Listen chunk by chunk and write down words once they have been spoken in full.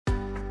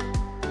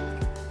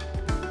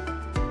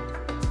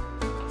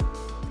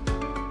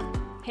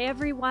Hey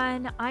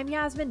everyone, I'm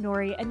Yasmin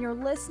Nouri, and you're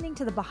listening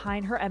to the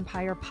Behind Her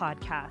Empire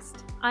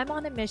podcast. I'm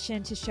on a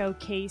mission to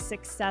showcase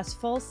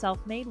successful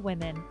self-made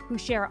women who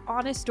share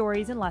honest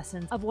stories and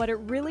lessons of what it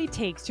really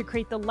takes to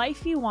create the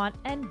life you want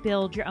and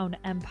build your own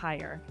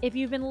empire. If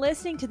you've been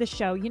listening to the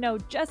show, you know,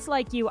 just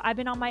like you, I've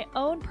been on my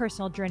own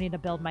personal journey to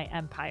build my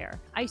empire.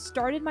 I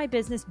started my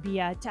business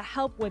Bia to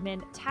help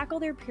women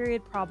tackle their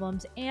period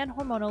problems and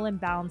hormonal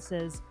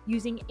imbalances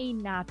using a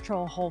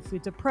natural whole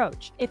foods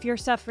approach. If you're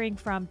suffering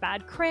from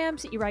bad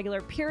cramps,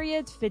 irregular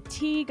periods,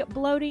 fatigue,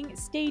 bloating,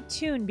 stay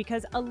tuned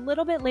because a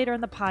little bit later in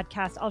the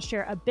podcast, I'll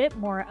share a bit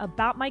more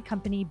about my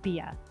company,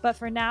 Bia. But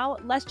for now,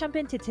 let's jump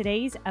into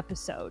today's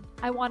episode.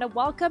 I want to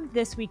welcome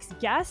this week's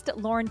guest,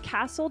 Loren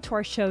Castle, to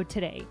our show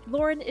today.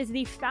 Loren is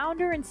the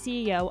founder and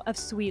CEO of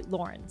Sweet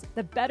Loren's,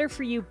 the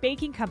better-for-you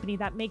baking company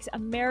that makes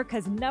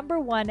America's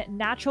 #1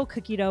 natural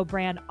cookie dough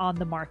brand on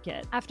the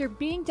market. After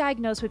being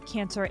diagnosed with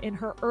cancer in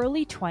her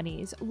early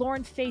 20s,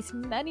 Loren faced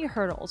many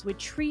hurdles with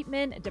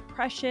treatment,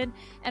 depression,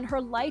 and her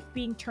life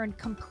being turned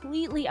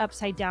completely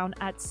upside down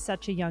at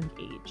such a young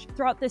age.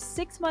 Throughout the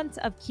 6 months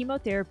of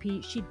chemotherapy,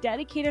 she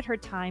dedicated her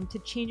time to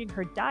changing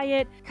her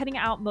diet, cutting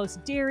out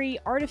most dairy,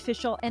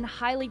 artificial, and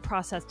highly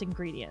processed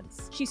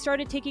ingredients. She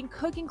started taking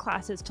cooking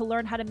classes to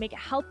learn how to make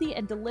healthy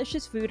and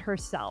delicious food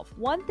herself.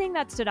 One thing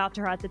that stood out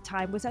to her at the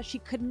time was that she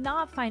could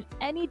not find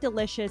any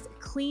delicious,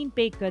 clean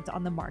baked goods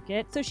on the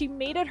market, so she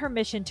made it her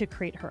mission to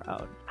create her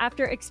own.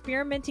 After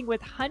experimenting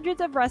with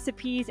hundreds of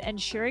recipes and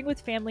sharing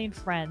with family and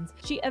friends,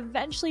 she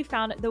eventually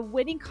found the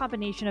winning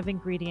combination of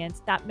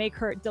ingredients that make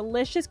her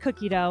delicious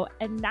cookie dough,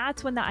 and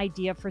that's when the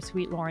idea for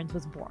Sweet Loren's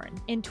was born.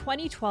 In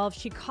 2012,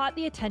 she caught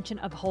the attention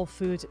of Whole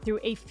Foods through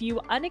a few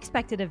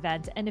unexpected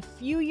events, and a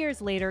few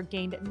years later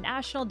gained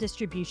national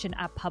distribution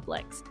at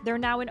Publix. They're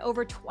now in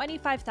over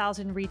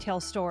 25,000 retail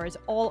stores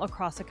all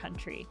across the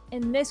country.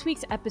 In this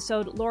week's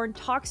episode, Loren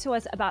talks to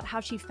us about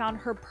how she found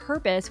her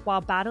purpose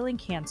while battling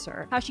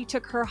cancer, how she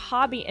took her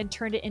hobby and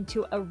turned it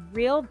into a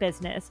real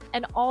business,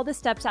 and all the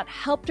steps that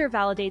helped her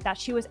validate that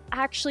she was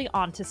actually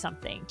onto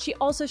something. She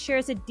also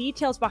shares the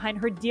details behind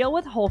her deal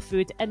with Whole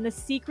Foods and the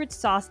secret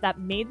sauce that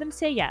made them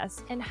say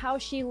yes, and how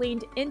she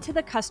leaned into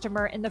the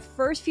customer in the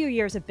first few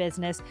years of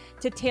business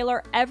to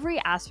tailor every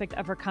aspect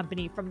of her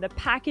company, from the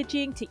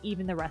packaging to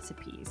even the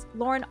recipes.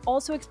 Loren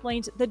also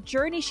explains the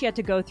journey she had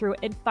to go through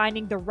in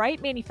finding the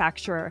right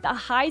manufacturer, the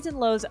highs and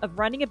lows of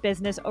running a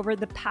business over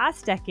the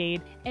past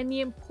decade, and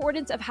the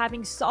importance of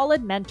having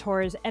solid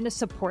mentors and a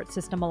support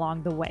system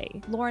along the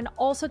way. Loren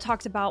also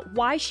talks about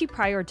why she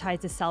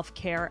prioritizes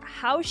self-care,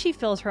 how she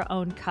fills her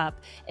own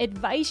cup,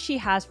 advice she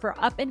has for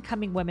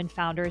up-and-coming women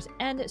founders,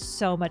 and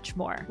so much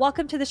more.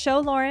 Welcome to the show,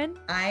 Loren.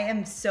 I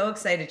am so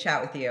excited to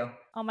chat with you.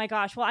 Oh my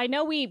gosh. Well, I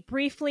know we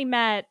briefly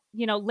met,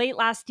 late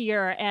last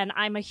year, and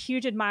I'm a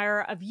huge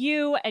admirer of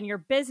you and your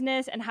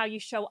business and how you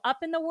show up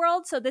in the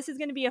world. So this is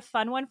going to be a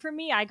fun one for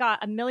me. I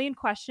got a million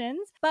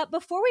questions. But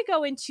before we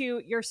go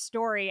into your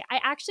story,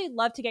 I actually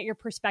love to get your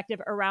perspective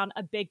around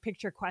a big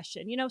picture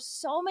question.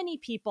 So many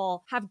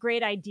people have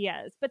great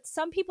ideas, but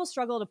some people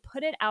struggle to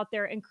put it out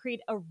there and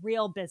create a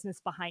real business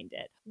behind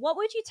it. What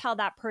would you tell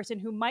that person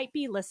who might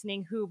be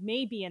listening, who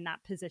may be in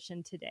that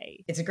position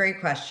today? It's a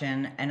great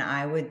question. And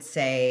I would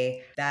say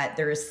that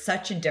there is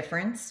such a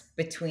difference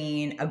between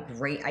a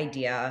great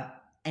idea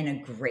and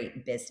a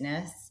great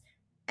business.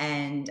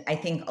 And I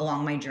think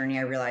along my journey,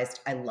 I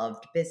realized I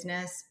loved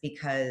business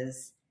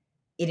because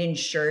it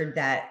ensured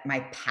that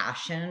my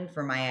passion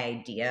for my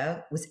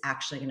idea was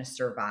actually going to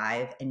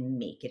survive and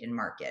make it in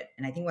market.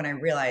 And I think when I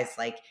realized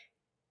like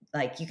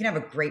you can have a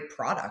great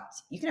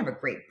product, you can have a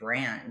great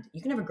brand,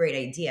 you can have a great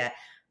idea,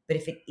 but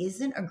if it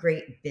isn't a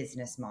great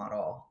business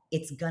model,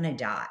 it's gonna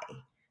die.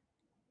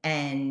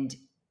 And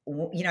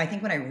I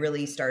think when I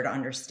really started to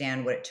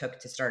understand what it took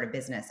to start a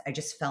business, I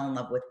just fell in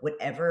love with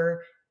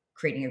whatever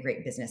creating a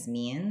great business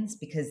means,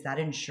 because that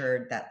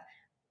ensured that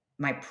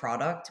my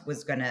product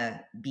was going to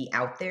be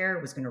out there,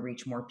 was going to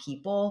reach more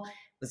people,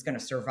 was going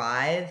to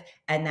survive,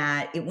 and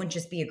that it wouldn't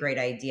just be a great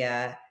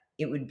idea.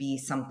 It would be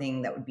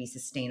something that would be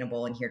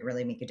sustainable and here to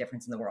really make a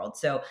difference in the world.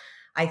 So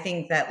I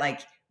think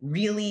that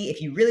really,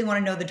 if you really want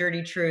to know the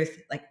dirty truth,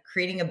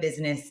 creating a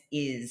business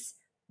is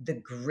the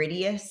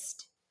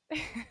grittiest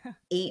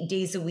 8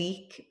 days a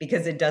week,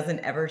 because it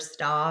doesn't ever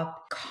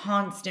stop.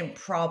 Constant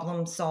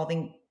problem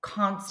solving,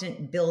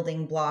 constant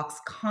building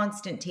blocks,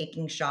 constant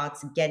taking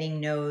shots, getting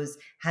no's,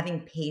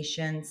 having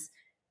patience,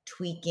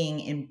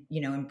 tweaking and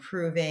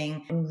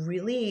improving. And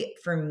really,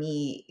 for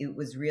me, it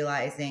was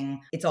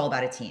realizing it's all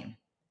about a team.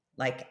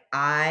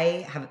 I'm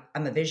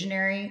a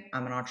visionary,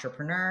 I'm an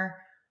entrepreneur,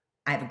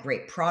 I have a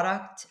great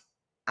product,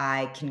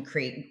 I can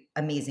create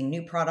amazing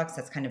new products.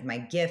 That's kind of my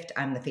gift.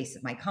 I'm the face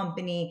of my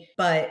company.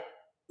 But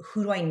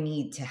who do I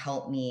need to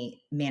help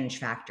me manage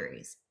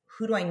factories?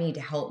 Who do I need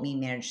to help me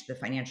manage the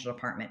financial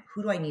department?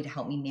 Who do I need to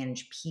help me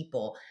manage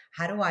people?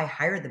 How do I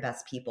hire the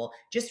best people?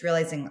 Just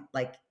realizing,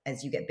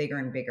 as you get bigger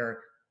and bigger,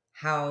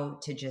 how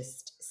to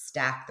just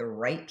stack the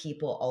right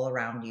people all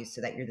around you so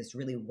that you're this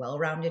really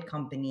well-rounded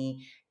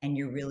company and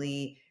you're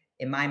really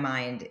in my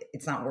mind,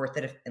 it's not worth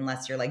it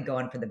unless you're like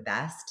going for the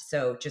best.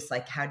 So just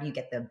like, how do you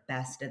get the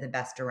best of the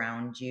best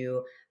around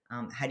you?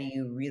 How do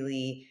you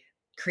really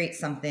create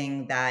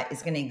something that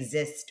is going to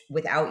exist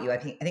without you? I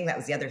think that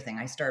was the other thing.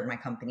 I started my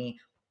company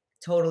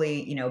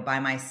totally, by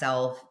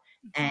myself,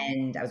 Mhm.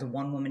 and I was a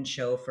one woman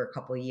show for a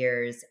couple of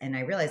years. And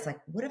I realized, like,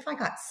 what if I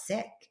got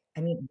sick?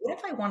 I mean, what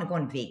if I want to go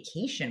on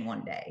vacation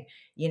one day?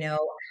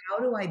 How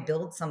do I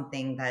build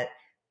something that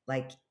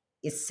like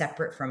is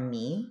separate from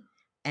me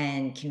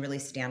and can really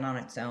stand on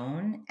its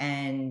own?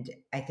 And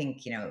I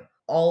think,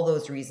 all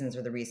those reasons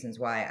are the reasons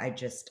why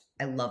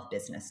I love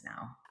business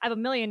now. I have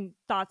a million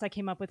thoughts I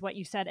came up with what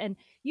you said. And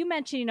you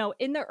mentioned,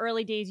 in the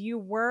early days, you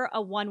were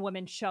a one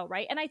woman show,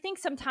 right? And I think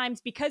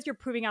sometimes because you're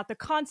proving out the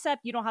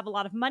concept, you don't have a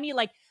lot of money.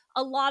 Like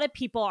a lot of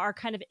people are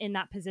kind of in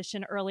that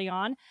position early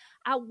on.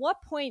 At what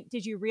point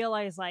did you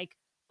realize, like,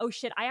 oh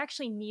shit, I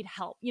actually need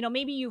help?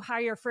 Maybe you hire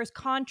your first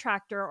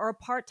contractor or a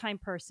part time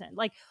person.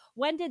 Like,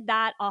 when did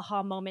that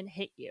aha moment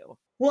hit you?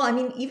 Well, I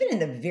mean, even in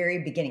the very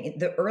beginning,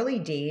 the early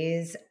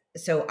days,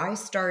 so I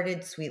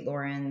started Sweet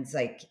Loren's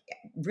like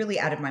really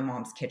out of my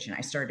mom's kitchen. I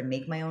started to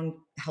make my own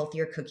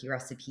healthier cookie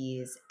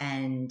recipes,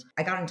 and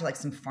I got into like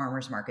some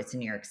farmers markets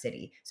in New York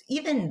City. So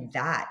even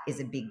that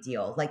is a big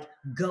deal. Like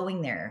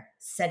going there,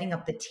 setting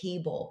up the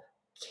table,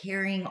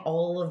 carrying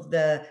all of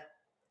the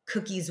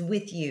cookies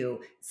with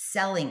you,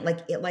 selling,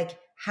 like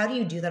how do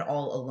you do that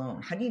all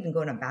alone? How do you even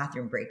go in a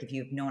bathroom break if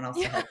you have no one else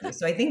to Yeah. help you?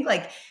 So I think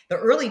like the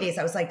early days,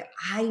 I was like,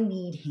 I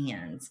need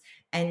hands.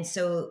 And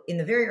so in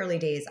the very early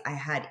days, I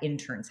had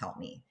interns help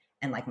me.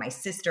 And like my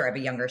sister, I have a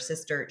younger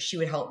sister, she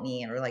would help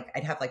me. Or like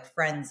I'd have like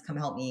friends come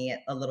help me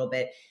a little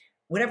bit,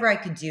 whatever I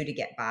could do to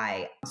get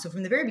by. So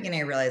from the very beginning,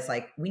 I realized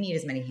like we need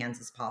as many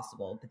hands as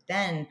possible. But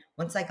then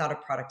once I got a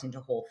product into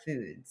Whole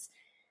Foods,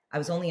 I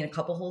was only in a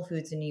couple Whole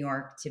Foods in New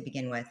York to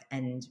begin with.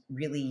 And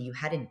really, you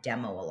had to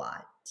demo a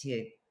lot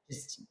to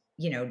just,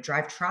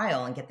 drive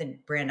trial and get the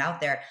brand out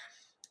there.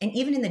 And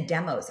even in the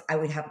demos, I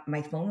would have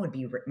my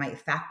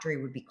factory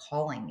would be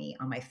calling me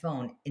on my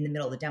phone in the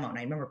middle of the demo. And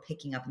I remember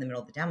picking up in the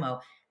middle of the demo,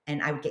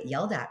 and I would get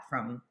yelled at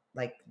from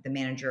like the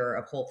manager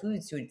of Whole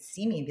Foods, who would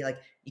see me and be like,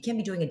 you can't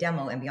be doing a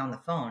demo and be on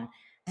the phone.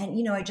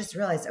 And, I just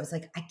realized, I was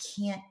like,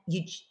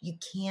 you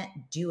can't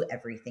do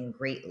everything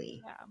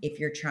greatly Yeah. if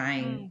you're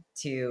trying Mm.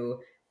 to,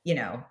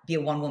 be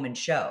a one woman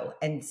show,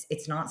 and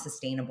it's not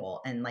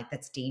sustainable. And like,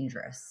 that's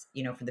dangerous,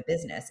 for the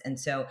business. And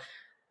so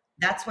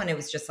that's when it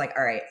was just like,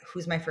 all right,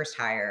 who's my first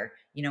hire?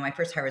 My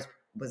first hire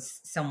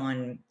was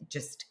someone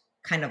just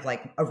kind of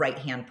like a right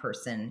hand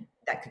person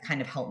that could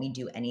kind of help me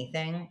do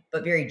anything,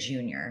 but very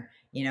junior,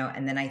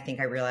 And then I think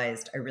I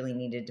realized I really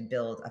needed to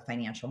build a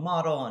financial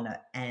model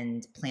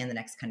and plan the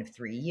next kind of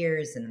 3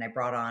 years. And then I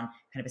brought on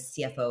kind of a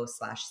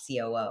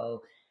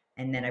CFO/COO,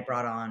 and then I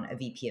brought on a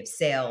VP of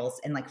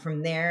sales, and like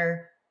from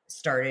there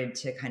started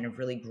to kind of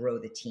really grow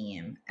the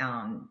team.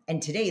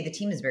 And today the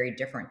team is very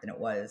different than it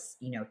was,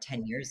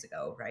 10 years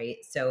ago. Right.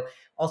 So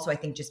also I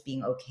think just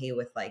being okay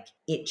with like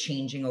it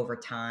changing over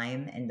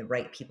time and the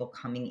right people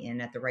coming in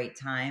at the right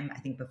time. I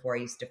think before I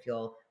used to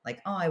feel like,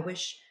 oh, I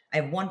wish I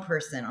have one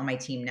person on my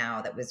team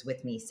now that was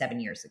with me 7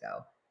 years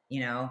ago,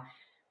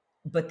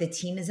 but the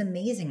team is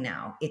amazing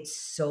now. It's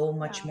so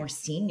much Yeah. more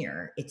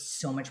senior. It's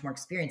so much more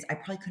experienced. I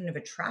probably couldn't have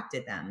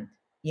attracted them,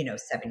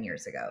 7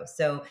 years ago.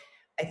 So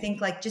I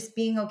think like just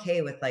being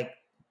okay with like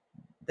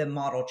the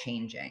model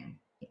changing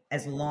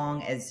as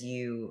long as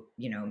you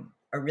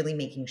are really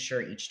making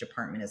sure each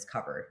department is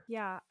covered.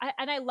 Yeah.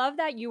 And I love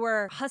that you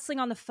were hustling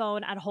on the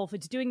phone at Whole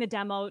Foods, doing the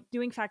demo,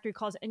 doing factory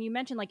calls. And you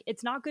mentioned like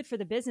it's not good for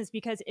the business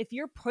because if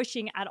you're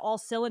pushing at all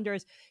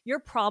cylinders, your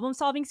problem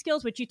solving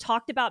skills, which you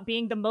talked about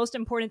being the most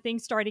important thing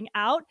starting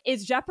out,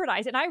 is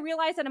jeopardized. And I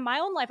realized that in my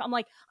own life, I'm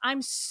like,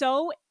 I'm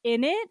so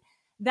in it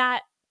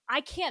that I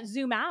can't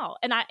zoom out.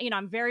 And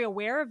I'm very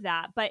aware of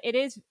that. But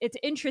it's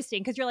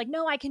interesting because you're like,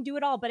 no, I can do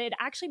it all. But it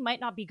actually might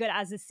not be good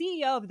as the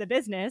CEO of the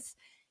business.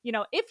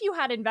 If you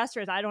had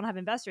investors, I don't have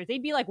investors,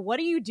 they'd be like, what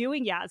are you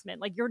doing, Yasmin?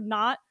 Like, you're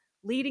not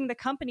leading the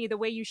company the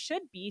way you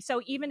should be.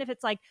 So even if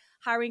it's like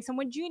hiring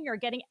someone junior,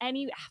 getting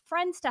any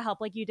friends to help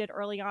like you did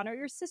early on, or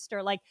your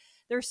sister, like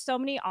there's so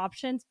many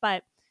options.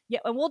 But yeah,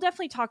 and we'll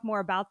definitely talk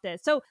more about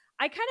this. So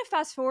I kind of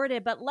fast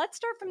forwarded, but let's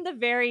start from the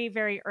very,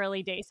 very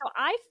early days. So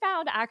I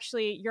found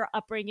actually your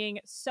upbringing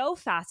so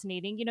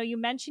fascinating. You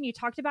mentioned you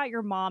talked about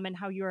your mom and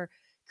how you were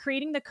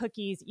creating the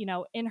cookies,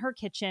 in her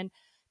kitchen.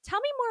 Tell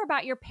me more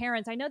about your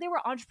parents. I know they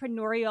were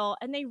entrepreneurial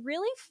and they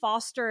really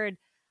fostered,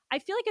 I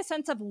feel like, a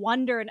sense of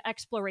wonder and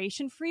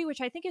exploration for you,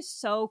 which I think is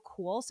so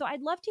cool. So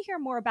I'd love to hear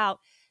more about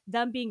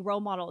them being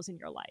role models in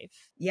your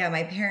life. Yeah,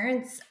 my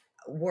parents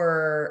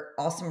were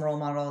awesome role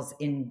models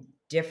in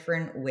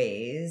different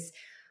ways.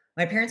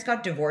 My parents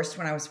got divorced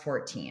when I was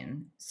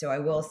 14. So I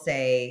will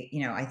say,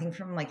 I think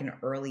from like an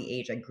early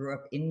age, I grew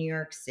up in New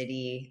York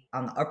City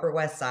on the Upper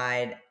West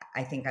Side.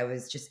 I think I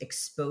was just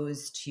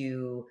exposed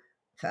to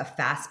a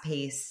fast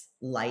paced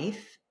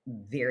life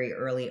very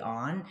early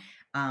on.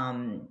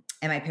 And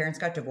my parents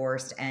got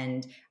divorced.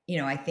 And,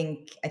 I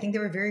think they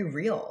were very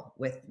real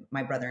with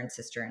my brother and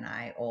sister and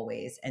I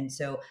always. And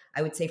so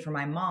I would say for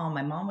my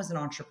mom was an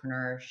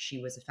entrepreneur.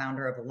 She was a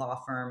founder of a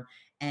law firm,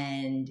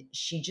 and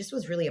she just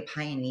was really a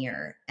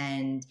pioneer.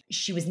 And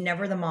she was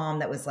never the mom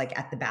that was like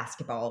at the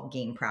basketball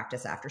game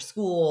practice after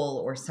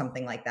school or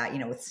something like that,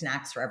 with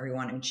snacks for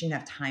everyone. I mean, she didn't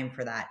have time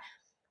for that.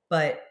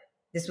 But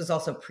this was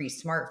also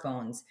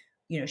pre-smartphones.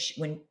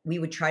 When we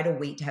would try to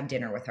wait to have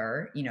dinner with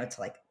her, to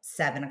like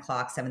 7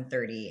 o'clock,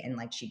 7:30, and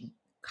like she'd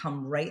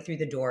come right through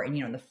the door,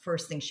 and the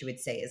first thing she would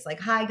say is like,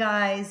 "Hi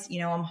guys,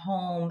 I'm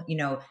home."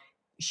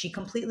 She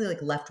completely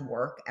like left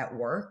work at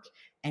work,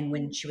 and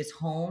when she was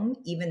home,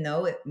 even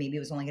though maybe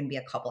it was only going to be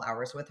a couple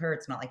hours with her,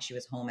 it's not like she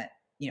was home at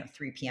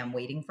 3 p.m.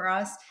 waiting for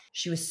us.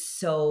 She was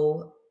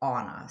so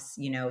on us,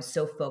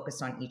 so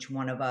focused on each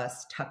one of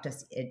us, tucked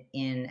us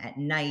in at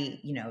night,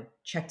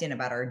 checked in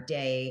about our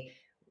day,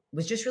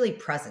 was just really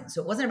present.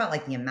 So it wasn't about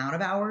like the amount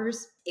of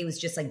hours. It was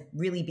just like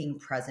really being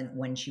present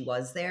when she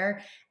was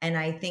there. And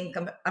I think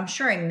I'm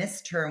sure I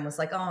missed her and was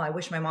like, oh, I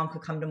wish my mom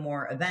could come to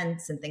more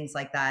events and things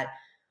like that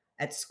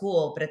at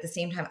school. But at the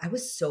same time, I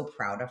was so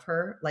proud of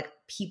her. Like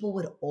people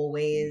would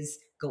always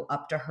go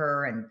up to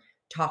her and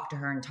talk to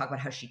her and talk about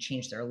how she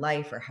changed their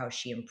life or how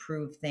she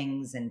improved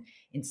things and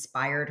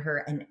inspired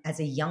her. And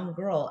as a young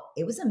girl,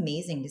 it was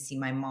amazing to see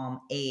my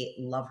mom,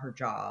 love her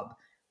job,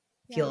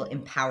 feel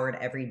empowered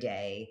every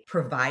day,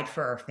 provide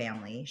for our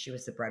family. She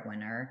was the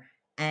breadwinner,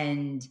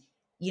 and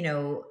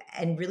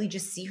and really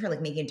just see her like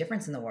making a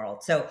difference in the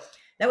world. So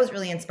that was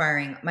really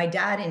inspiring. My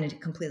dad, in a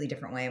completely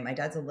different way. My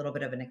dad's a little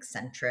bit of an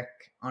eccentric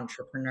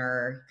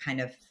entrepreneur, kind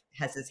of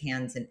has his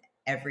hands in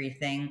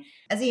everything.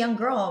 As a young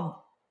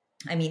girl,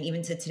 I mean,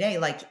 even to today,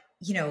 like,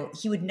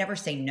 he would never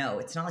say no.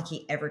 It's not like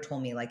he ever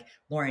told me like,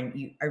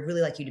 Loren, I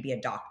really like you to be a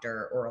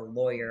doctor or a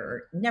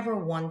lawyer. Never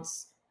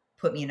once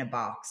put me in a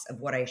box of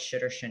what I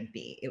should or shouldn't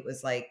be. It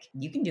was like,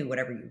 you can do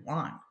whatever you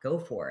want, go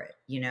for it,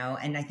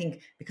 And I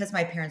think because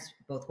my parents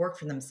both worked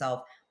for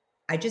themselves,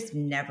 I just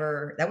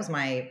never, that was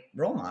my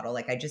role model.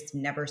 Like I just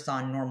never saw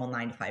a normal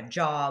 9 to 5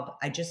 job.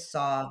 I just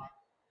saw,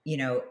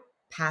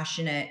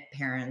 passionate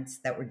parents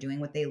that were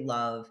doing what they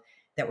love,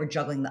 that were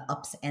juggling the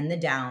ups and the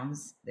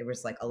downs. There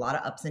was like a lot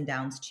of ups and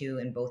downs too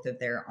in both of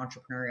their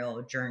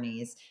entrepreneurial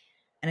journeys.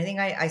 And I think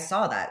I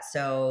saw that.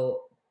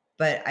 So,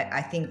 but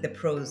I think the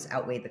pros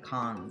outweigh the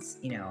cons,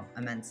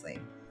 immensely.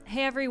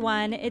 Hey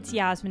everyone, it's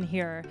Yasmin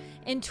here.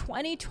 In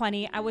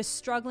 2020, I was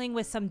struggling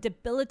with some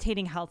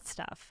debilitating health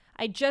stuff.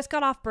 I just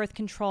got off birth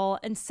control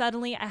and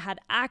suddenly I had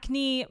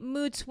acne,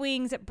 mood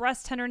swings,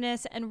 breast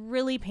tenderness, and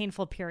really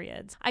painful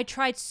periods. I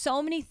tried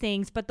so many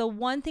things, but the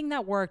one thing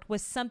that worked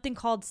was something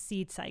called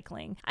seed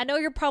cycling. I know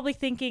you're probably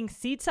thinking,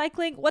 seed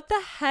cycling? What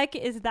the heck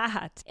is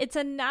that? It's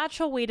a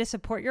natural way to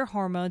support your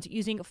hormones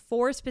using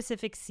 4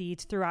 specific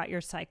seeds throughout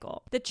your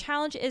cycle. The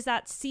challenge is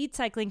that seed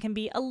cycling can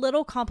be a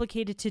little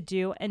complicated to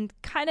do and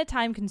kind of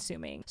time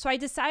consuming. So I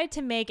decided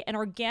to make an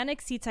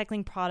organic seed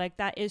cycling product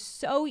that is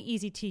so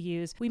easy to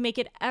use. We make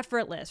it effortless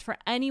for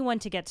anyone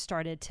to get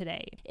started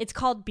today. It's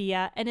called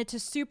Bia, and it's a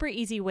super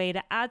easy way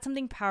to add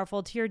something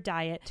powerful to your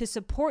diet to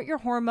support your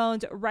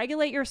hormones,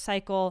 regulate your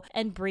cycle,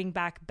 and bring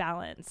back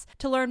balance.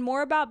 To learn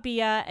more about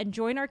Bia and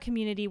join our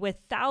community with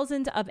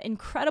thousands of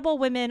incredible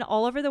women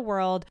all over the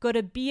world, go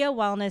to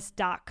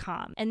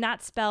biawellness.com, and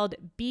that's spelled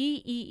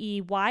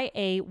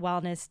BEEYA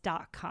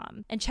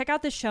wellness.com. And check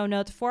out the show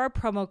notes for our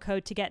promo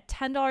code to get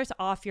 $10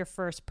 off your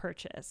first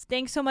purchase.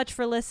 Thanks so much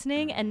for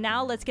listening, and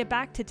now let's get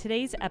back to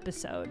today's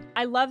episode.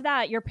 I love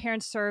that your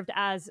parents served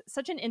as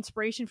such an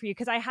inspiration for you,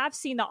 because I have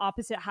seen the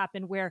opposite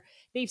happen where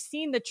they've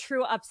seen the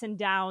true ups and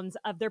downs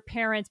of their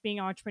parents being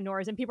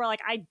entrepreneurs, and people are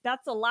like,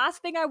 that's the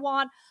last thing I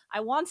want. I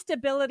want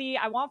stability.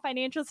 I want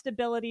financial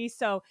stability.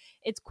 So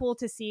it's cool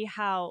to see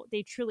how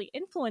they truly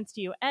influenced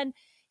you. And,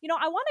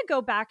 I want to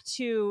go back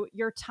to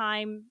your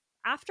time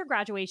after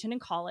graduation in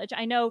college.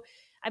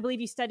 I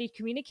believe you studied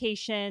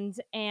communications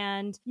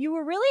and you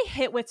were really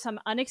hit with some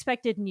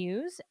unexpected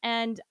news.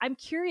 And I'm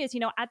curious,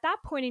 at that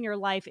point in your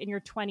life, in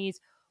your 20s,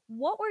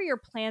 what were your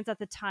plans at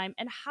the time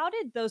and how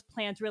did those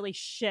plans really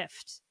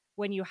shift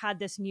when you had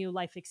this new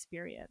life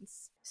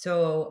experience?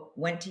 So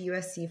went to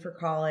USC for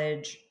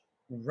college.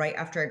 Right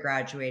after I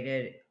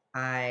graduated,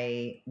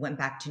 I went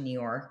back to New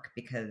York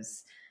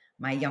because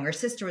my younger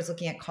sister was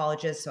looking at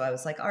colleges. So I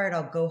was like, all right,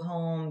 I'll go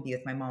home, be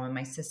with my mom and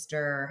my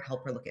sister,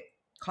 help her look at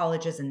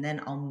colleges, and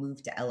then I'll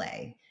move to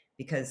LA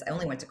because I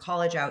only went to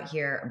college out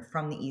here. I'm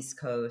from the East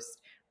Coast,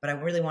 but I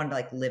really wanted to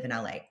like live in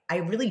LA. I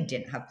really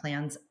didn't have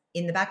plans.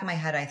 In the back of my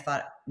head, I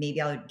thought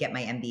maybe I would get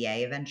my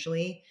MBA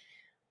eventually,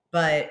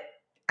 but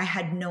I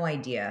had no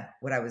idea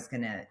what I was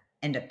going to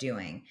end up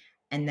doing.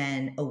 And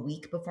then a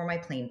week before my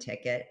plane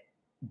ticket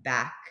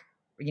back,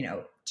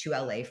 to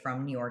LA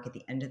from New York at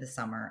the end of the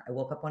summer, I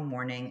woke up one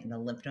morning and the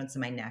lymph nodes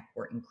in my neck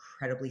were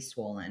incredibly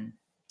swollen.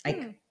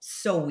 Like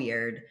so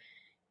weird.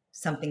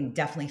 Something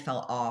definitely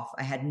fell off.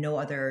 I had no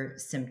other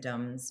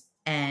symptoms.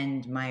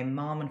 And my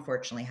mom,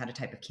 unfortunately, had a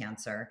type of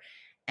cancer.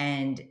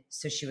 And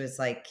so she was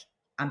like,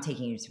 I'm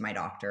taking you to my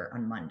doctor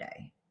on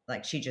Monday.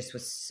 Like she just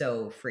was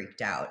so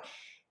freaked out.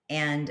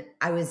 And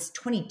I was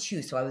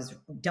 22, so I was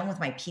done with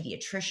my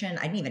pediatrician.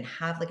 I didn't even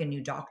have like a new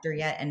doctor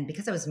yet. And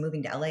because I was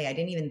moving to LA, I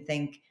didn't even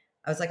think,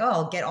 I was like, oh,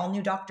 I'll get all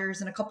new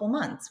doctors in a couple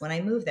months when I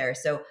move there.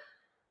 So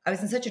I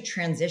was in such a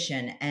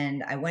transition,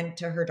 and I went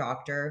to her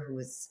doctor, who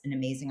was an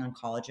amazing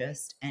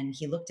oncologist, and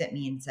he looked at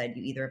me and said,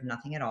 "You either have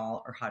nothing at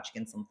all or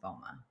Hodgkin's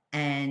lymphoma."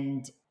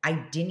 And I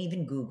didn't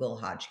even Google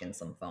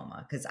Hodgkin's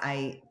lymphoma because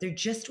there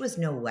just was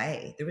no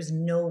way. There was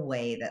no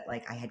way that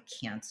like I had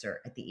cancer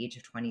at the age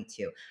of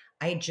 22.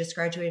 I had just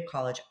graduated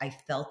college. I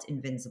felt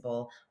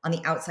invincible. On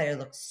the outside, I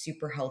looked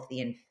super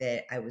healthy and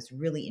fit. I was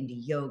really into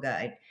yoga.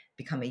 I'd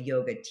become a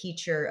yoga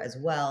teacher as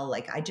well.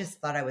 Like I just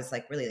thought I was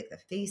like really like the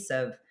face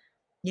of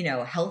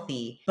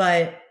healthy,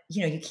 but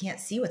you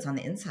can't see what's on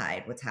the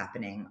inside, what's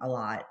happening a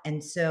lot.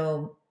 And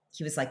so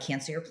he was like,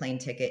 cancel your plane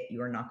ticket.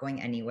 You are not going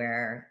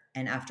anywhere.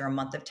 And after a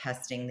month of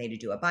testing, they had to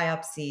do a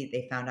biopsy.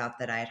 They found out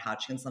that I had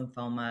Hodgkin's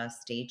lymphoma,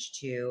 stage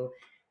 2,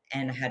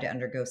 and I had to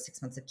undergo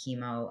 6 months of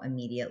chemo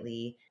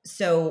immediately.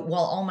 So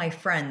while all my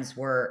friends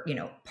were,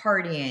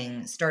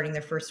 partying, starting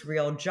their first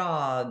real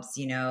jobs,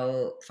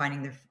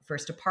 finding their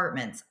first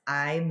apartments,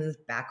 I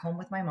moved back home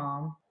with my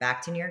mom,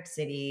 back to New York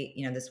City.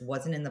 This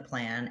wasn't in the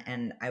plan.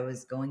 And I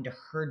was going to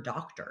her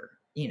doctor,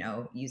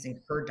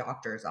 using her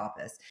doctor's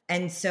office.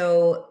 And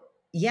so,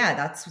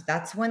 yeah,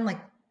 that's when like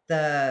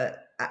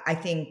I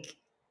think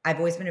I've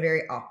always been a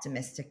very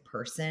optimistic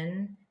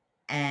person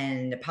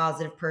and a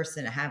positive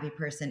person, a happy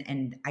person.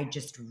 And I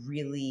just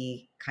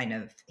really kind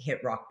of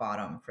hit rock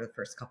bottom for the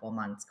first couple of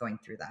months going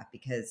through that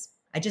because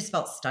I just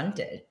felt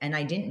stunted and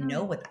I didn't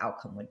know what the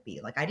outcome would be.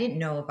 Like, I didn't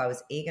know if I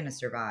was going to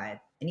survive.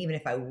 And even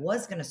if I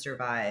was going to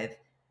survive,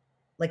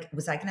 like,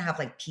 was I going to have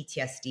like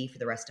PTSD for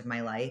the rest of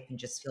my life and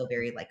just feel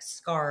very like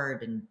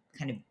scarred and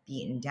kind of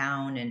beaten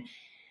down? And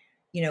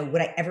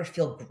would I ever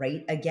feel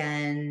great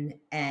again?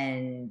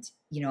 And,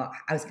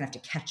 I was gonna have to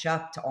catch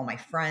up to all my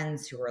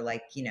friends who were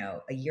like,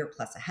 a year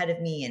plus ahead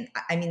of me. And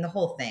I mean, the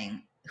whole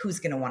thing, who's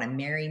gonna want to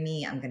marry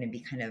me? I'm gonna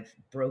be kind of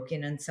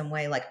broken in some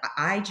way. Like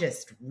I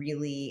just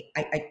really,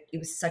 it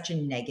was such a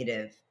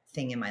negative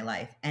thing in my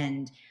life.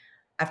 And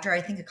after I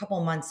think a couple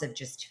of months of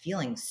just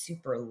feeling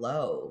super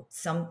low,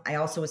 I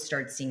also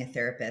started seeing a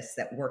therapist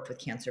that worked with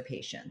cancer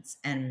patients.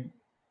 And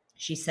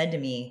she said to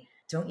me,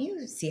 don't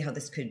you see how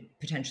this could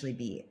potentially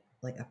be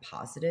like a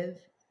positive?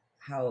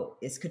 How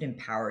this could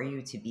empower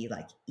you to be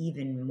like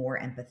even more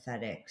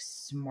empathetic,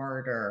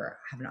 smarter,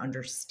 have an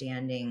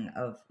understanding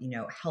of,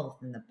 health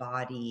in the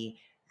body,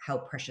 how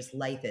precious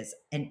life is.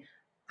 And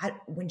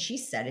when she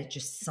said it,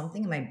 just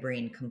something in my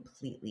brain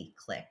completely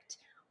clicked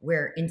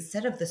where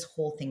instead of this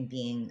whole thing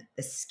being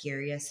the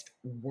scariest,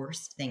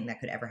 worst thing that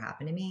could ever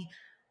happen to me,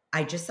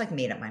 I just like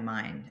made up my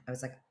mind. I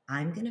was like,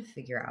 I'm going to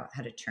figure out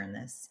how to turn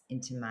this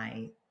into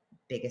my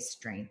biggest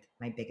strength,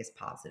 my biggest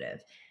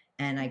positive.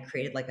 And I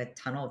created like a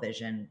tunnel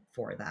vision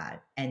for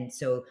that. And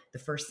so the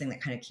first thing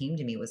that kind of came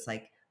to me was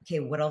like,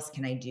 okay, what else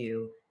can I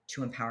do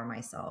to empower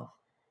myself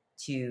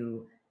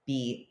to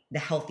be the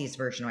healthiest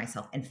version of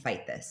myself and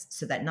fight this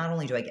so that not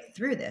only do I get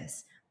through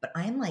this, but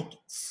I'm like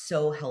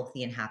so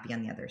healthy and happy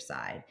on the other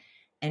side.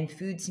 And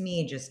food to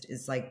me just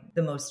is like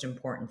the most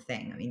important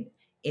thing. I mean,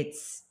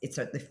 it's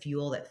the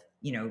fuel that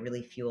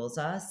really fuels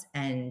us.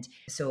 And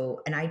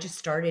I just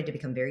started to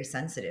become very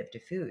sensitive to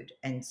food.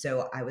 And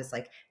so I was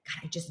like,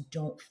 God, I just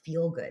don't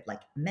feel good,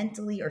 like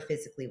mentally or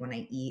physically, when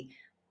I eat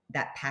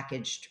that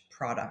packaged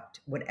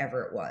product,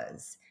 whatever it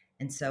was.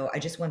 And so I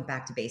just went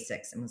back to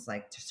basics and was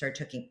like, started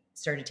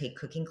to take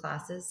cooking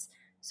classes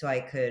so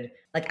I could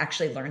like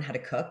actually learn how to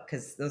cook,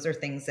 because those are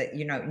things that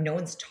no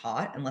one's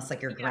taught unless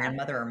like your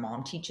grandmother or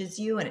mom teaches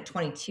you. And at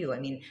 22, I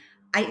mean,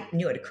 I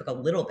knew how to cook a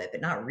little bit,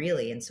 but not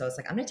really. And so I was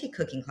like, I'm going to take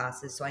cooking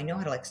classes so I know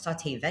how to like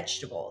saute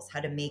vegetables, how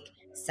to make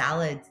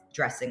salad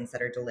dressings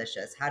that are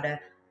delicious, and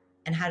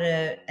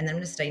then I'm going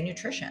to study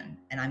nutrition,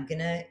 and I'm going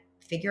to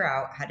figure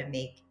out how to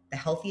make the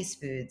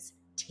healthiest foods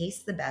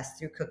taste the best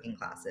through cooking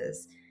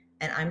classes.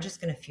 And I'm just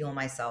going to fuel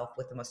myself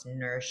with the most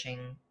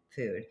nourishing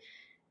food.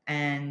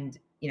 And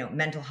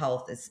mental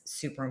health is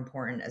super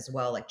important as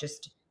well. Like,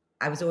 just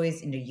I was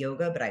always into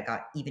yoga, but I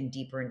got even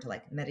deeper into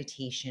like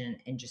meditation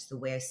and just the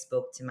way I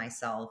spoke to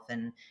myself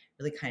and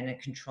really kind of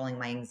controlling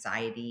my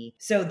anxiety.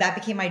 So that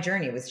became my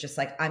journey. It was just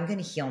like, I'm going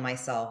to heal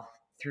myself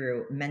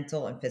through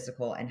mental and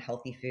physical and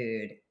healthy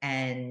food.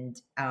 And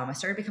I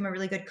started to become a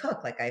really good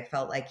cook. Like, I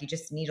felt like you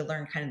just need to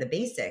learn kind of the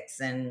basics,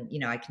 and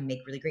I can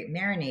make really great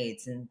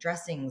marinades and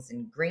dressings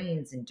and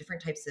grains and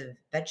different types of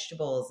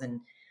vegetables and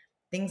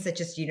things that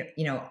just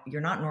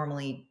you're not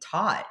normally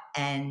taught.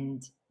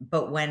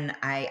 But when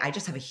I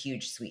just have a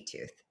huge sweet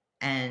tooth,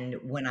 and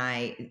when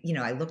I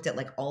looked at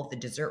like all of the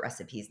dessert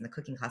recipes in the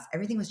cooking class,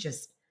 everything was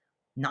just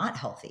not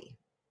healthy.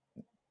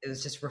 It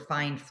was just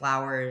refined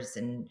flours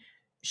and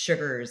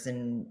sugars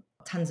and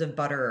tons of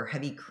butter,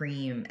 heavy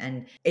cream,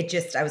 and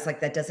I was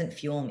like, that doesn't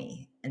fuel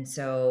me. And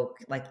so,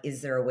 like,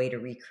 is there a way to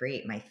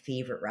recreate my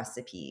favorite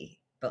recipe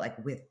but like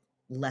with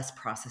less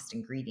processed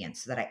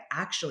ingredients so that I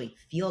actually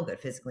feel good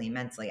physically and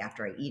mentally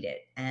after I eat it?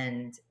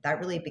 And that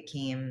really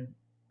became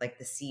like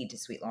the seed to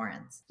Sweet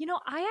Loren's.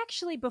 I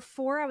actually,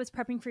 before I was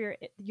prepping for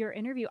your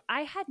interview,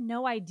 I had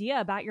no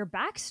idea about your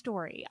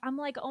backstory. I'm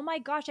like, oh my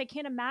gosh, I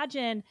can't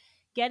imagine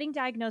getting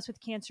diagnosed with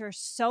cancer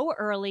so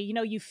early.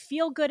 You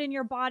feel good in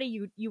your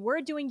body. You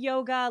were doing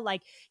yoga,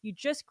 like you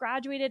just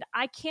graduated.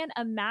 I can't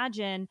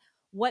imagine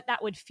what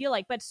that would feel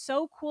like. But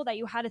so cool that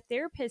you had a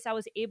therapist that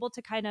was able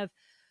to kind of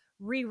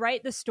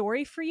rewrite the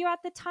story for you at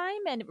the time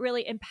and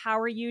really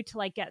empower you to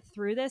like get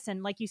through this.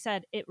 And like you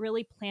said, it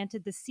really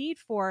planted the seed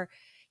for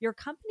your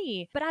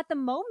company. But at the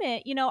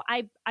moment,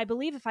 I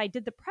believe if I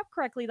did the prep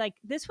correctly, like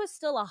this was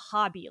still a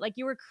hobby. Like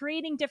you were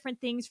creating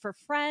different things for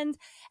friends.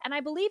 And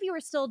I believe you were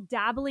still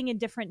dabbling in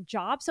different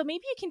jobs. So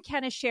maybe you can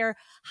kind of share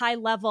high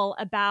level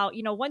about,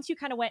 once you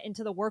kind of went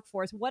into the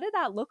workforce, what did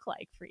that look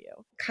like for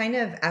you? Kind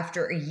of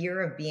after a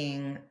year of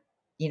being,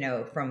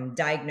 from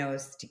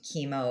diagnosed to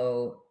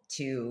chemo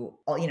to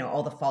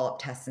all the follow-up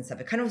tests and stuff,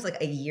 it kind of was like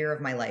a year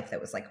of my life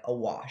that was like a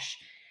wash.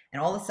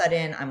 And all of a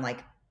sudden I'm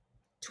like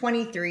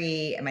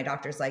 23 and my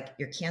doctor's like,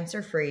 you're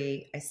cancer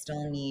free. I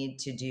still need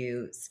to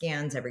do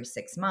scans every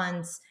 6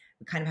 months.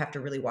 We kind of have to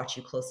really watch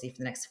you closely for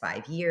the next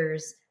 5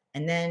 years.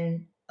 And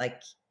then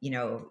like,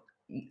 you'll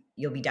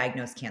be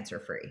diagnosed cancer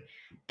free.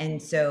 And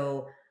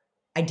so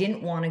I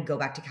didn't want to go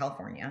back to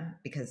California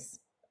because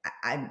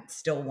I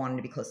still wanted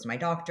to be close to my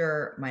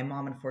doctor. My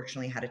mom,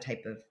 unfortunately, had a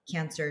type of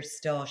cancer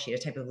still. She had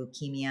a type of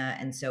leukemia.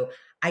 And so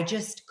I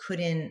just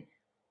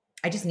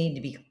needed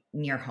to be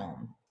near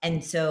home.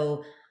 And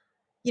so,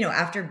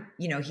 after,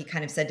 he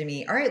kind of said to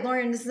me, all right,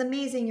 Loren, this is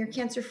amazing. You're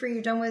cancer free.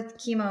 You're done with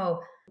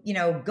chemo.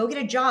 Go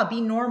get a job,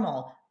 be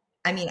normal.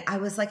 I mean, I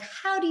was like,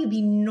 how do you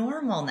be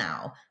normal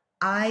now?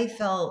 I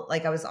felt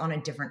like I was on a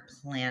different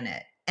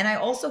planet. And I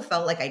also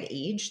felt like I'd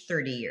aged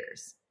 30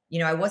 years.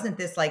 I wasn't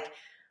this like,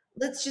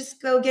 let's just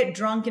go get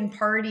drunk and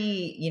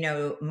party,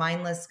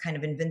 mindless kind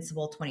of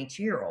invincible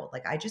 22-year-old.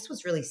 Like I just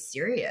was really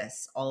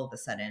serious all of a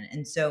sudden.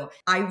 And so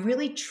I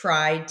really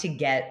tried to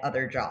get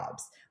other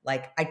jobs.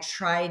 Like I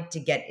tried to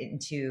get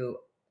into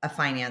a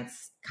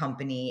finance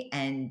company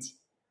and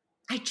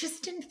I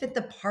just didn't fit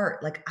the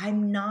part. Like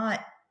I'm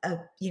not I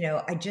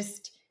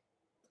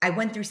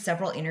went through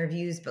several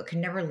interviews, but could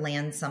never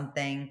land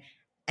something.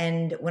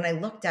 And when I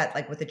looked at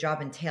like what the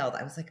job entailed,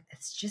 I was like,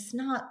 it's just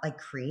not like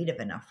creative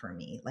enough for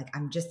me. Like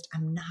I'm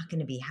not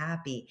going to be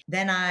happy.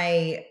 Then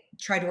I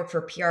tried to work for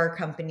a PR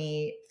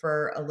company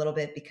for a little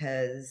bit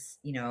because,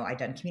 I'd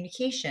done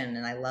communication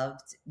and I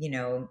loved,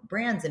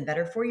 brands and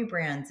better for you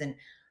brands.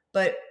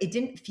 But it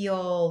didn't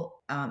feel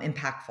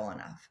impactful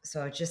enough.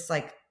 So it's just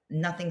like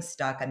nothing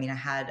stuck. I mean, I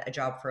had a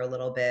job for a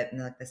little bit in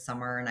like the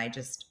summer and I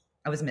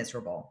was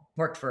miserable.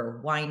 Worked for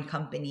a wine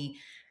company,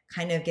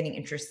 kind of getting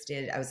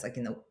interested. I was like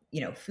in the,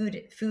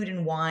 food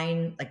and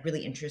wine like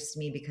really interests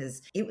me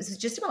because it was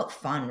just about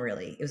fun,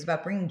 really. It was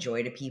about bringing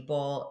joy to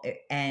people.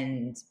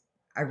 And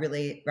I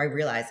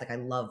realized like I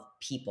love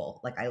people.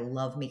 Like I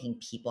love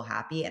making people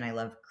happy and I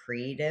love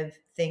creative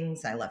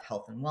things. I love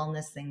health and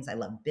wellness things. I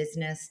love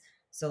business.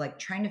 So like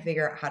trying to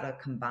figure out how to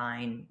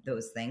combine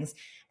those things.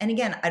 And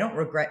again, I don't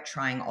regret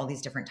trying all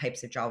these different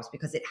types of jobs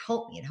because it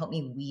helped me. It helped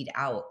me weed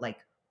out like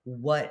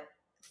what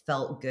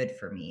felt good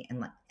for me.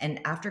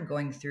 And after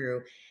going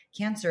through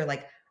cancer,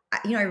 like,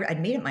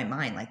 I'd made up my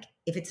mind, like,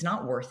 if it's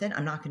not worth it,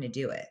 I'm not going to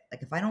do it.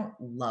 Like, if I don't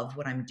love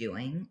what I'm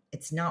doing,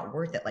 it's not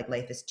worth it. Like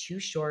life is too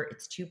short.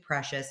 It's too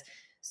precious.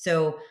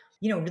 So,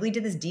 really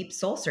did this deep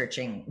soul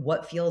searching,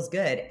 what feels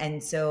good.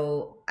 And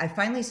so I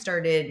finally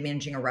started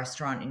managing a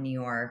restaurant in New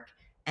York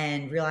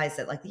and realized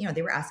that like,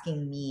 they were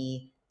asking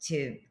me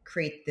to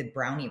create the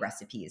brownie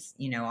recipes,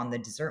 on the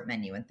dessert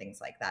menu and things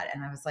like that.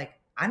 And I was like,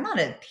 I'm not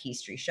a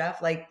pastry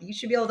chef. Like you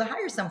should be able to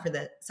hire someone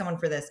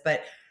for this,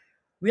 but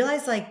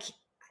realize like,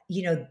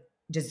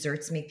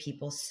 desserts make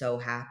people so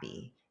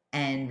happy.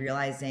 And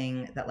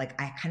realizing that like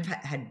I kind of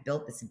had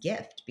built this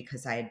gift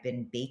because I had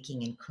been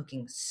baking and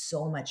cooking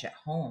so much at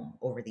home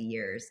over the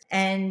years.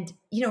 And,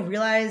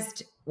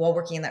 realized while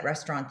working in that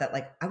restaurant that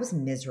like I was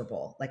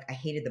miserable. Like I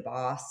hated the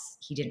boss.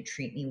 He didn't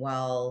treat me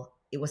well.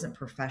 It wasn't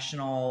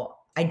professional.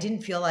 I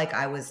didn't feel like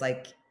I was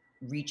like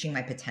reaching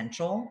my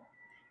potential.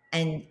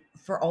 And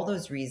for all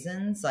those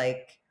reasons,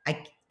 like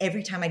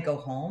every time I'd go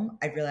home,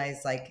 I'd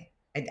realize like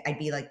I'd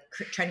be like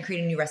trying to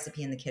create a new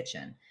recipe in the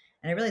kitchen.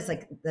 And I realized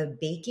like the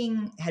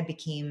baking had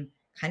became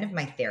kind of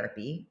my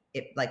therapy.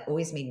 It like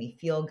always made me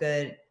feel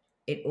good.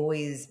 It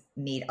always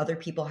made other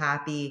people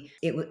happy.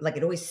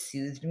 It always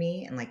soothed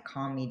me and like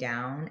calmed me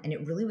down. And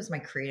it really was my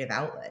creative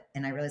outlet.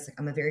 And I realized like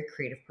I'm a very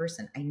creative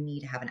person. I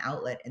need to have an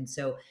outlet. And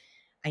so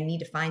I need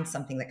to find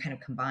something that kind of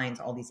combines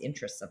all these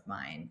interests of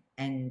mine.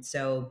 And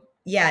so,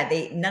 yeah,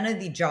 none of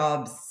the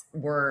jobs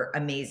were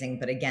amazing,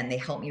 but again, they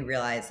helped me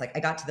realize like I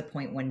got to the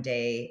point one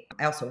day,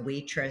 I also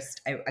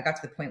waitressed. I got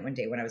to the point one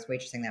day when I was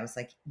waitressing that I was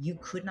like, you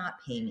could not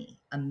pay me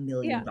 $1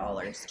 million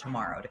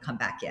tomorrow to come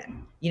back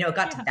in. It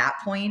got to that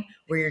point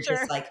where you're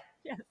just like,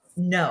 Yes.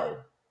 no,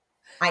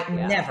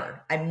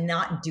 I'm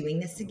not doing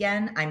this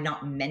again. I'm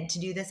not meant to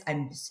do this.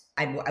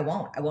 I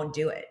won't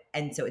do it.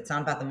 And so it's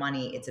not about the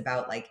money. It's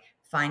about like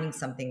finding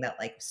something that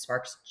like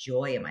sparks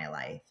joy in my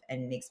life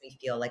and makes me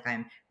feel like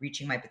I'm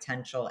reaching my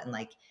potential, and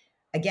like,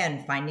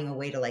 again, finding a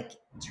way to like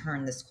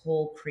turn this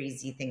whole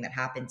crazy thing that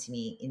happened to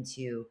me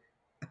into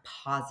a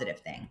positive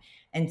thing.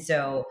 And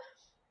so,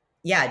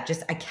 yeah,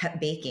 just I kept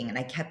baking, and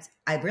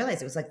I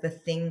realized it was like the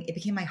thing, it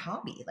became my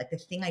hobby, like the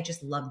thing I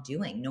just loved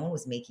doing. No one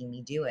was making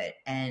me do it.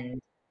 And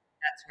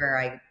that's where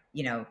I,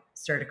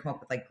 started to come up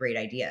with like great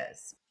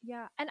ideas.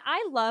 Yeah. And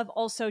I love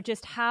also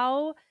just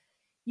how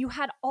you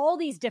had all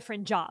these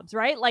different jobs,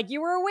 right? Like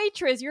you were a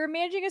waitress, you were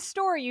managing a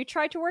store, you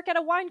tried to work at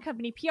a wine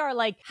company, PR.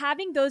 Like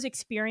having those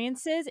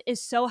experiences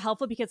is so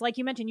helpful because, like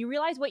you mentioned, you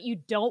realize what you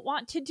don't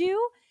want to do.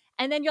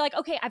 And then you're like,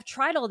 okay, I've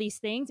tried all these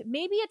things.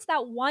 Maybe it's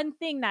that one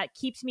thing that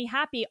keeps me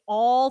happy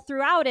all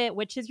throughout it,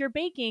 which is your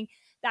baking,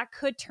 that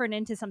could turn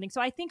into something.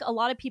 So I think a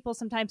lot of people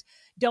sometimes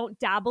don't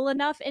dabble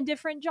enough in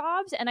different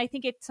jobs. And I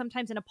think it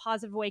sometimes in a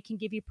positive way can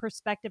give you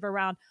perspective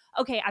around,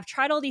 okay, I've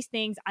tried all these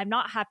things. I'm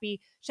not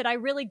happy. Should I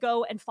really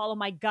go and follow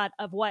my gut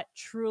of what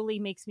truly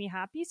makes me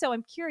happy? So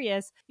I'm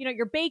curious,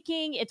 you're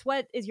baking, it's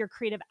what is your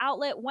creative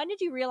outlet. When did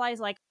you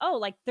realize, like, oh,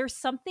 like there's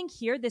something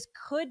here, this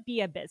could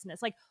be a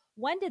business? Like,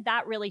 when did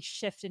that really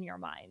shift in your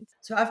mind?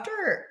 So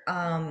after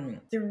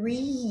 3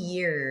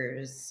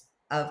 years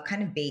of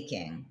kind of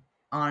baking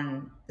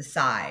on the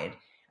side,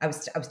 I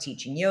was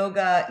teaching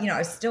yoga.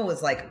 I still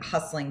was like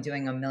hustling,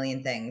 doing a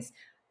million things.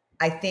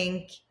 I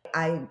think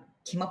I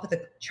came up with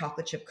a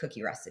chocolate chip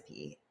cookie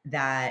recipe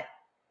that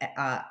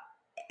uh,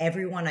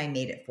 everyone I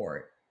made it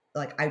for,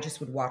 like I just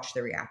would watch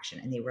the reaction,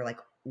 and they were like,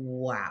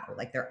 wow,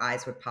 like their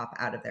eyes would pop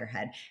out of their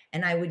head.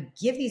 And I would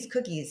give these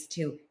cookies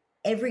to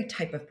every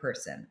type of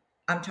person.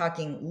 I'm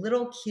talking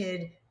little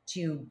kid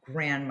to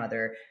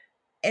grandmother,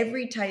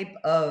 every type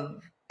of,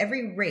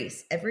 every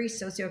race, every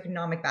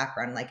socioeconomic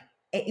background. Like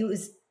it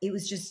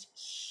was just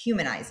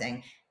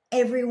humanizing.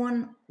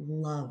 Everyone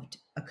loved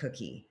a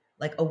cookie.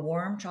 Like a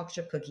warm chocolate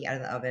chip cookie out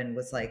of the oven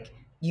was like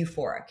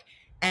euphoric.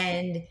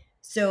 And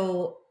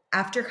so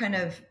after kind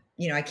of,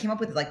 I came up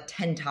with like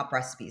 10 top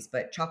recipes,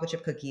 but chocolate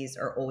chip cookies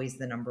are always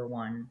the number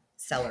one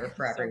seller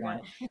for So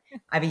everyone. good.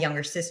 I have a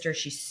younger sister.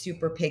 She's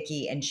super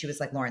picky, and she was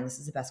like, Loren, this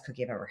is the best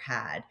cookie I've ever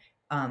had.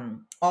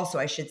 Also,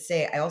 I should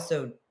say, I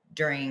also,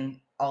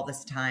 during all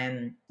this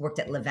time, worked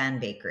at Loren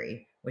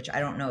Bakery, which I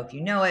don't know if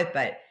you know it,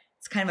 but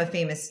it's kind of a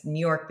famous New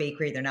York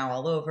bakery. They're now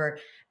all over.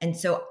 And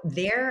so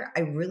there,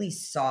 I really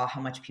saw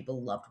how much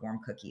people loved warm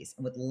cookies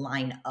and would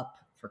line up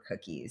for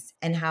cookies,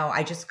 and how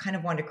I just kind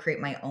of wanted to create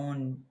my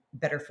own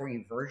better for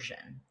you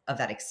version of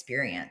that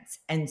experience.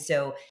 And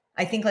so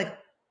I think like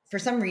for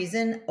some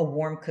reason, a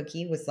warm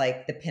cookie was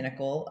like the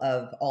pinnacle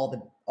of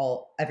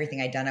all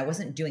everything I'd done. I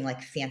wasn't doing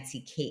like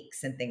fancy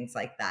cakes and things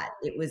like that.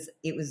 It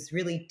was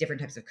really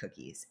different types of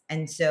cookies.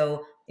 And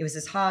so it was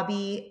this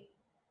hobby.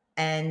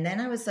 And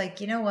then I was like,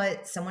 you know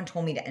what? Someone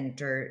told me to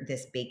enter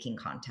this baking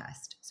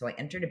contest. So I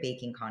entered a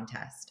baking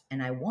contest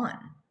and I won.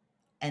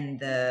 And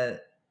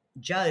the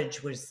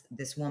judge was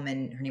this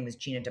woman. Her name was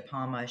Gina De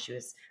Palma. She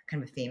was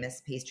kind of a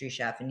famous pastry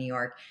chef in New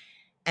York.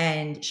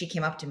 And she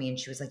came up to me and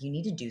she was like, you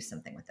need to do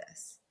something with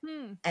this.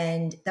 Hmm.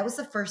 And that was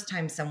the first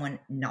time someone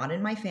not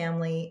in my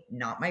family,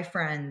 not my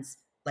friends,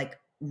 like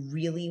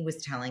really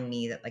was telling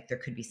me that like there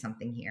could be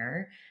something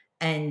here.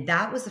 And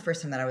that was the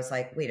first time that I was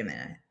like, wait a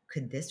minute,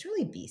 could this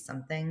really be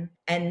something?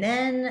 And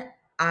then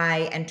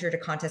I entered a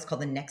contest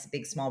called the Next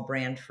Big Small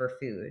Brand for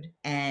Food.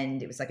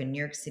 And it was like a New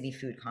York City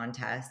food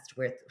contest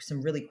with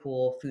some really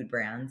cool food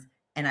brands.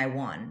 And I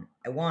won.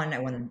 I won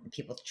the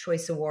People's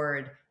Choice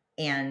Award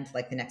and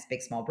like the Next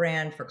Big Small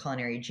Brand for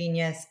Culinary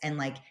Genius. And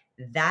like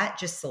that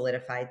just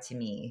solidified to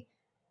me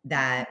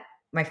that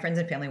my friends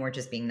and family weren't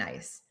just being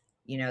nice,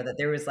 that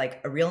there was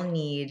like a real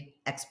need,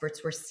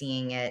 experts were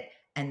seeing it,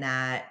 and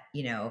that,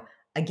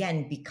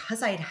 again,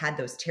 because I had had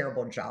those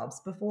terrible jobs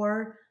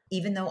before,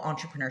 even though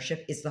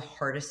entrepreneurship is the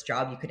hardest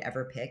job you could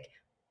ever pick,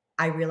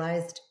 I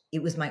realized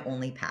it was my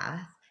only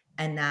path,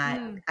 and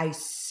that I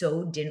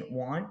so didn't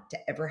want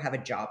to ever have a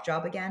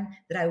job again,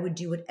 that I would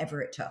do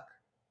whatever it took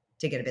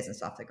to get a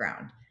business off the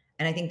ground.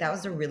 And I think that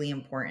was a really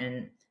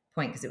important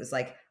point, because it was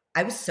like,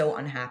 I was so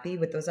unhappy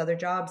with those other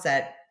jobs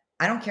that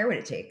I don't care what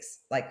it takes.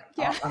 Like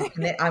Yeah.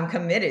 I'm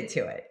committed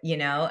to it,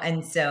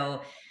 And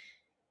so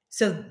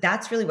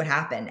that's really what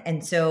happened.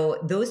 And so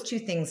those two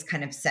things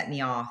kind of set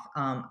me off.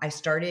 I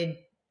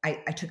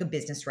took a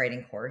business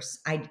writing course.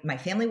 My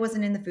family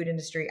wasn't in the food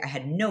industry. I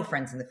had no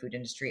friends in the food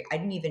industry. I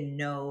didn't even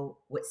know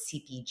what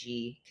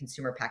CPG,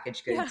 consumer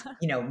packaged goods,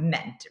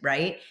 meant,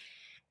 right?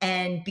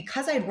 And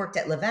because I had worked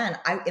at Loren,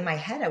 in my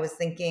head, I was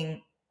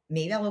thinking,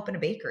 maybe I'll open a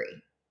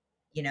bakery,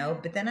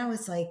 But then I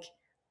was like,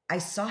 I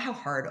saw how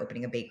hard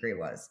opening a bakery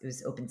was. It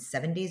was open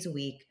 7 days a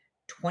week,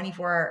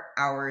 24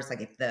 hours.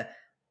 Like if the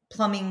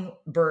plumbing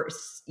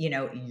bursts,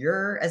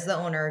 you're as the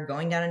owner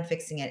going down and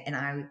fixing it. And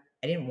I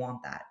didn't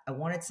want that. I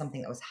wanted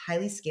something that was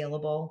highly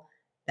scalable,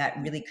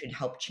 that really could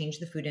help change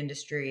the food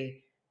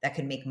industry, that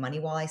could make money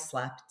while I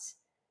slept.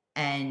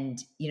 And,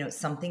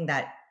 something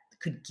that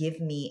could give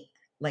me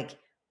like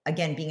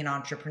again, being an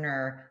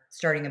entrepreneur,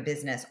 starting a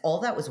business, all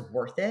that was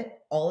worth it.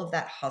 All of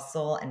that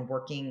hustle and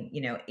working,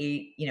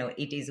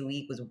 8 days a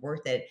week was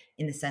worth it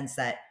in the sense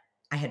that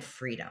I had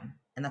freedom.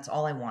 And that's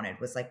all I wanted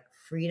was like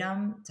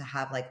freedom to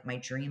have like my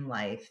dream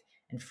life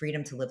and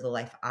freedom to live the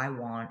life I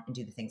want and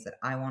do the things that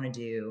I want to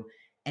do.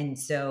 And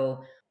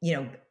so,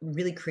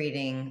 really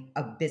creating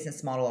a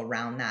business model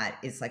around that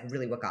is like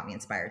really what got me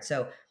inspired.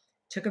 So,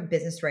 took a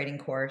business writing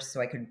course so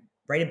I could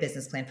write a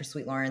business plan for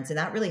Sweet Loren's. And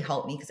that really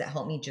helped me because it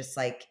helped me just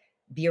like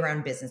be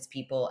around business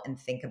people and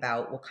think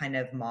about what kind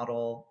of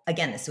model,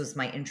 again, this was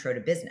my intro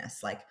to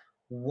business. Like,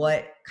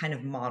 what kind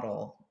of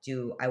model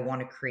do I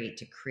want to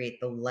create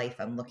the life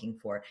I'm looking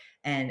for?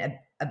 And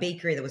a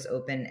bakery that was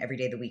open every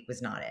day of the week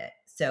was not it.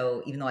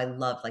 So even though I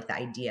love like the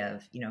idea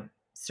of,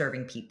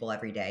 serving people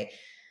every day.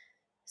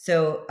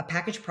 So a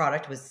packaged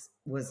product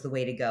was the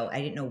way to go. I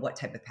didn't know what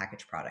type of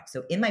packaged product.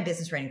 So in my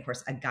business writing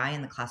course, a guy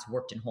in the class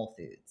worked in Whole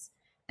Foods.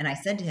 And I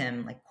said to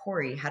him, like,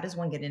 Corey, how does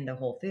one get into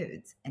Whole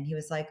Foods? And he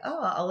was like, oh,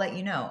 I'll let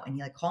you know. And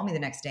he like called me the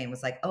next day and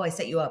was like, oh, I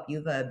set you up. You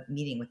have a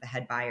meeting with the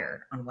head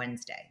buyer on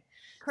Wednesday.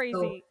 So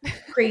Crazy.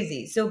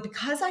 crazy. So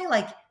because I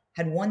like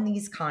had won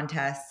these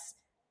contests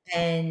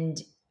and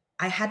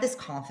I had this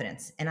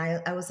confidence and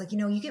I was like,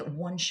 you get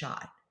one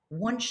shot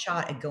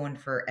at going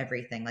for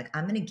everything. Like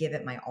I'm going to give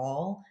it my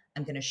all.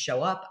 I'm going to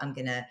show up. I'm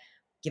going to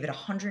give it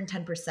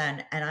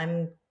 110% and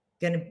I'm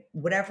going to,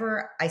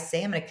 whatever I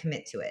say, I'm going to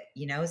commit to it.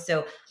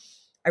 So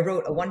I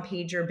wrote a one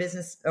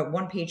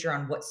pager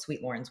on what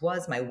Sweet Loren's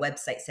was. My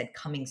website said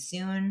coming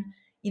soon.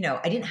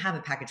 I didn't have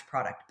a packaged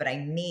product, but I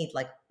made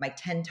like my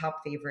 10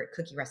 top favorite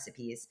cookie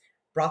recipes,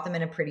 brought them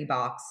in a pretty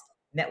box,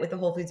 met with the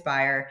Whole Foods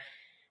buyer,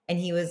 and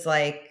he was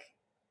like,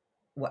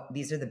 what,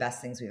 these are the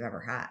best things we've ever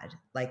had.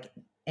 Like,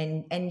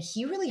 and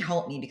he really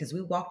helped me because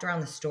we walked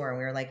around the store and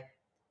we were like,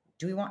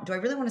 do I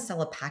really want to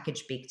sell a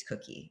packaged baked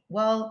cookie?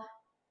 Well,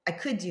 I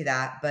could do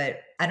that, but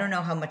I don't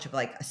know how much of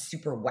like a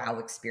super wow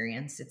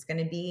experience it's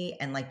going to be.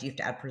 And like, do you have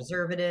to add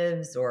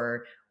preservatives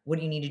or what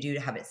do you need to do to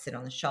have it sit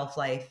on the shelf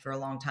life for a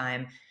long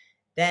time?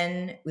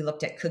 Then we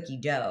looked at cookie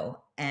dough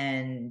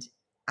and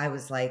I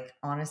was like,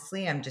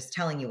 honestly, I'm just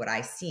telling you what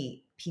I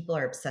see. People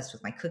are obsessed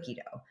with my cookie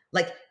dough.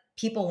 Like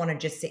people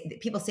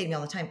say to me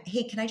all the time,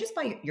 hey, can I just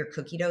buy your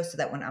cookie dough so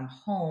that when I'm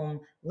home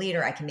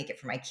later, I can make it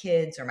for my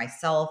kids or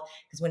myself?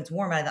 Because when it's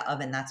warm out of the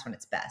oven, that's when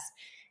it's best.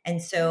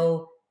 And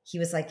so he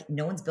was like,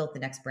 no one's built the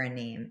next brand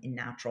name in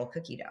natural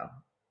cookie dough.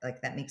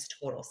 Like that makes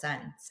total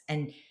sense.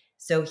 And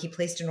so he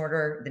placed an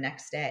order the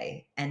next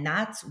day. And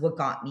that's what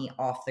got me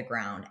off the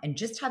ground. And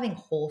just having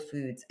Whole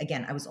Foods,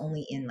 again, I was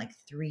only in like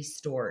 3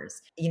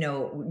 stores,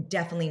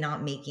 definitely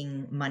not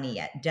making money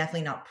yet,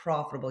 definitely not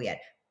profitable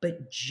yet.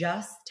 But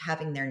just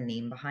having their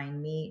name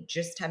behind me,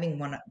 just having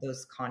one of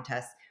those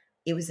contests,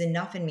 it was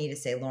enough in me to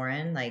say,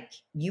 Loren, like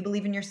you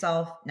believe in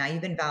yourself. Now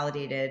you've been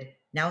validated.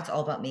 Now it's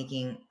all about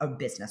making a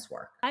business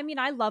work. I mean,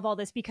 I love all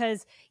this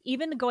because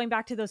even going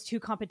back to those 2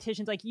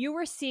 competitions, like you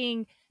were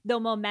seeing the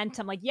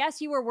momentum. Like,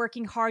 yes, you were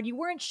working hard. You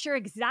weren't sure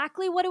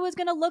exactly what it was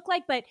going to look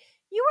like, but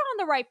you were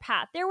on the right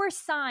path. There were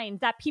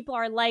signs that people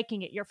are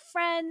liking it. Your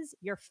friends,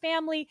 your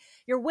family,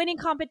 you're winning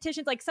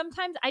competitions. Like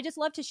sometimes I just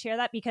love to share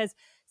that because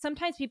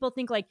sometimes people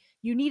think like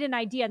you need an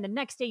idea and the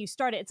next day you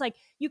start it. It's like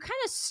you kind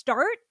of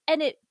start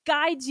and it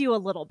guides you a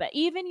little bit.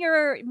 Even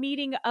your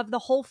meeting of the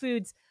Whole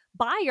Foods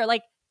buyer,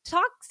 like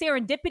talk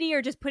serendipity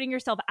or just putting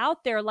yourself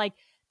out there, like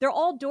they're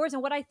all doors.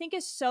 And what I think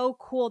is so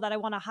cool that I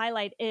want to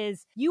highlight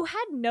is you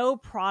had no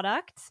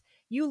product.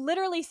 You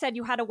literally said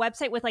you had a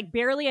website with like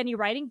barely any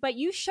writing, but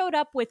you showed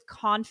up with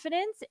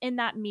confidence in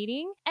that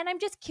meeting. And I'm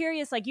just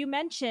curious, like you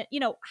mentioned,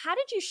 how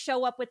did you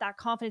show up with that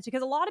confidence?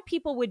 Because a lot of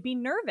people would be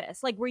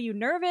nervous. Like, were you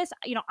nervous?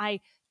 I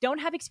don't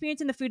have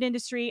experience in the food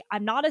industry.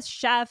 I'm not a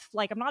chef.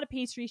 Like, I'm not a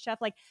pastry chef.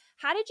 Like,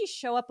 how did you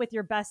show up with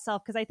your best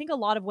self? Because I think a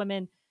lot of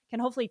women can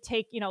hopefully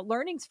take,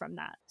 learnings from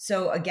that.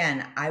 So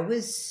again, I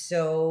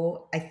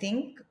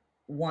think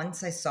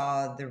once I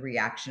saw the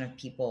reaction of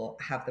people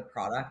have the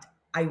product,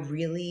 I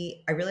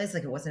realized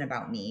like it wasn't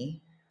about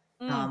me.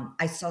 Mm.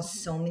 I saw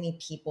so many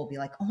people be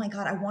like, oh my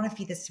God, I want to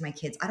feed this to my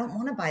kids. I don't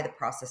want to buy the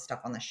processed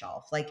stuff on the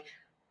shelf. Like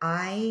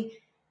I,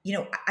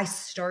 I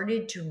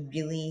started to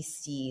really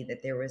see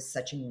that there was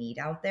such a need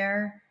out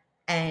there.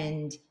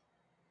 And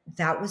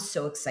that was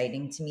so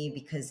exciting to me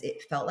because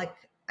it felt like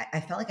I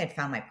felt like I'd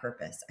found my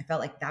purpose. I felt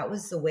like that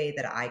was the way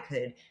that I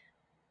could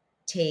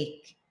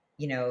take,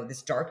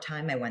 this dark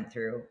time I went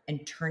through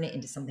and turn it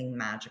into something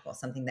magical,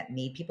 something that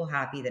made people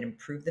happy, that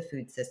improved the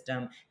food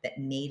system, that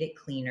made it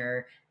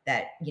cleaner,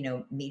 that,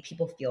 made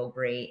people feel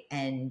great.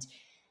 And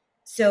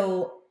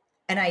so,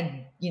 and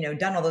I,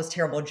 done all those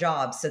terrible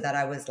jobs so that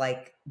I was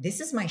like,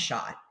 this is my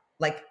shot.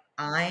 Like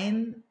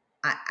I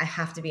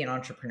have to be an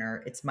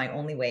entrepreneur. It's my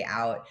only way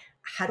out.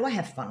 How do I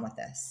have fun with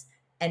this?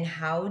 And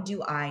how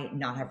do I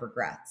not have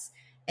regrets?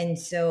 And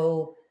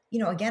so,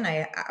 again,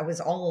 I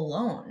was all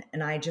alone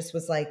and I just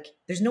was like,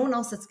 there's no one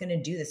else that's going to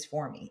do this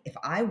for me. If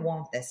I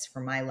want this for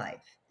my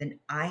life, then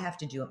I have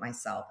to do it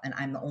myself. And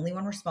I'm the only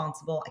one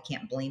responsible. I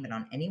can't blame it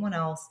on anyone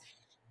else.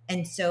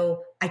 And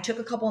so I took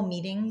a couple of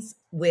meetings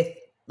with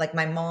Like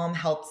my mom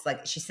helps,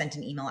 like she sent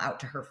an email out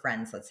to her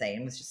friends, let's say,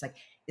 and was just like,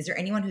 is there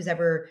anyone who's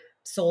ever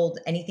sold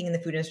anything in the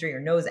food industry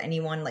or knows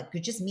anyone, like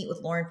could just meet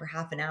with Loren for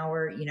half an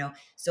hour,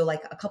 So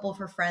like a couple of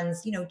her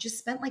friends, just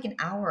spent like an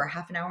hour or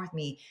half an hour with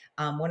me.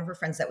 One of her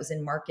friends that was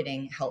in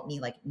marketing helped me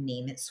like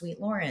name it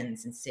Sweet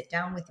Loren's and sit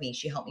down with me.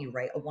 She helped me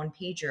write a one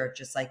pager of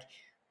just like,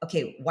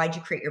 okay, why'd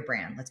you create your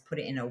brand? Let's put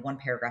it in a one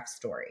paragraph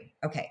story.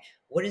 Okay,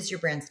 what does your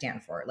brand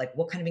stand for? Like,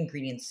 what kind of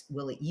ingredients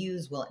will it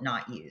use? Will it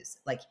not use?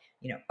 Like,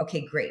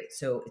 okay, great.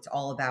 So it's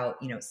all about,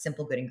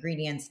 simple, good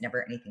ingredients,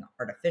 never anything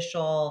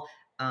artificial.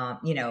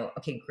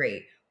 Okay,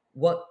 great.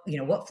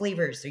 What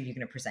flavors are you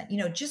going to present?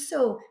 Just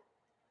so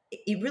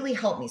it really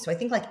helped me. So I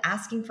think like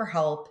asking for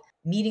help,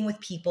 meeting with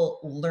people,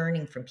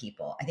 learning from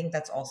people. I think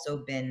that's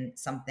also been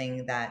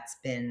something that's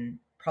been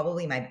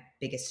probably my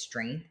biggest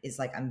strength is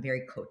like I'm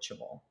very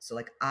coachable. So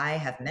like I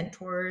have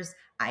mentors,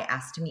 I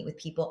ask to meet with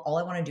people. All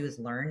I want to do is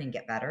learn and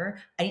get better.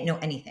 I didn't know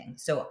anything.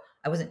 So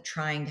I wasn't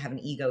trying to have an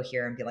ego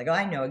here and be like, oh,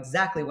 I know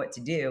exactly what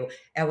to do.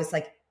 I was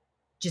like,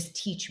 just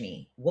teach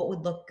me what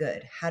would look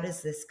good. How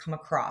does this come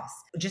across?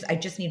 I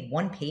just need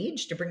one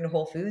page to bring to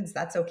Whole Foods.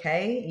 That's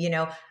okay.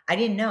 I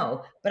didn't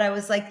know, but I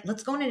was like,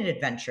 let's go on an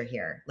adventure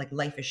here. Like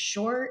life is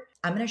short.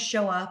 I'm going to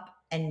show up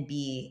and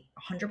be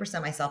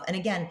 100% myself. And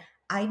again,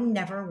 I'd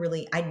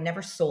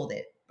never sold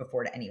it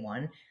before to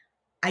anyone.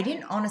 I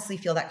didn't honestly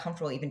feel that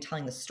comfortable even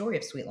telling the story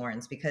of Sweet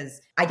Loren's because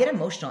I get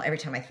emotional every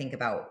time I think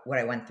about what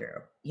I went through.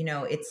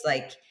 It's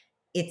like,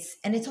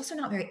 it's also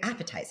not very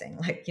appetizing.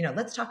 Like,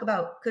 let's talk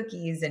about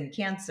cookies and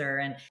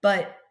cancer.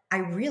 But I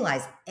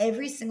realized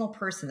every single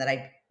person that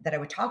I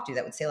would talk to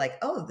that would say like,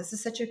 oh, this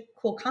is such a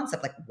cool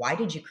concept. Like, why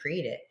did you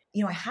create it?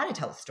 I had to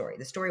tell the story.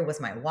 The story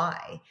was my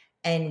why.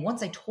 And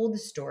once I told the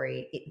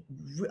story,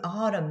 it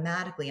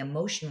automatically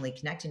emotionally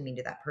connected me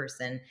to that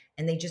person.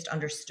 And they just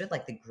understood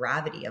like the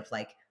gravity of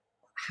like,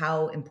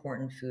 how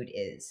important food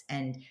is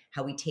and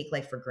how we take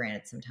life for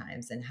granted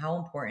sometimes and how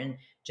important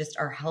just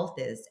our health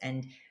is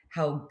and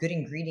how good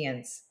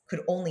ingredients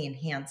could only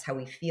enhance how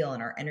we feel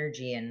and our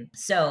energy. And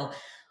so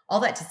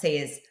all that to say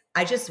is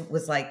I just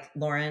was like,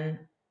 Loren,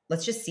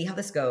 let's just see how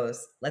this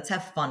goes. Let's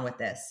have fun with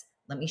this.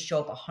 Let me show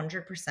up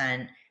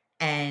 100%.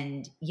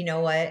 And you know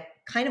what?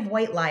 Kind of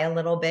white lie a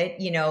little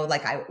bit,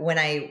 like when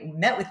I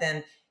met with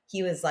him,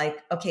 he was like,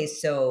 okay,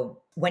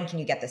 so when can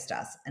you get this to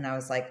us? And I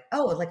was like,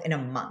 oh, like in a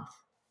month.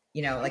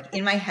 Like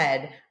in my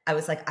head, I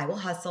was like, I will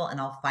hustle and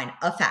I'll find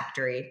a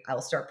factory. I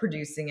will start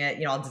producing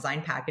it. I'll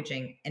design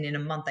packaging. And in a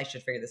month, I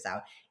should figure this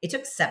out. It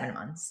took 7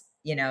 months,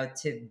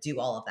 to do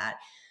all of that.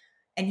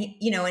 And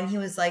he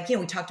was like,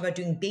 we talked about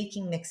doing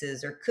baking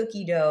mixes or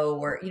cookie dough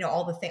or,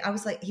 all the things.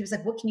 He was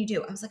like, what can you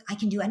do? I was like, I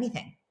can do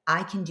anything.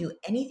 I can do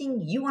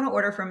anything you want to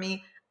order from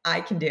me.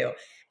 I can do.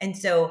 And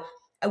so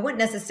I wouldn't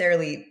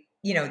necessarily,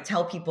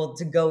 tell people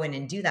to go in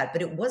and do that,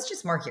 but it was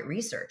just market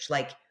research.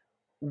 Like,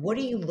 what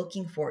are you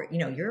looking for?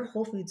 You're a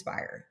Whole Foods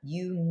buyer.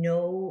 You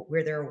know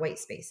where there are white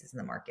spaces in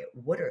the market.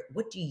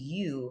 What do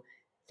you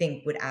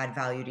think would add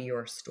value to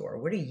your store?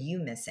 What are you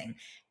missing?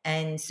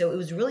 And so it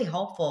was really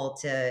helpful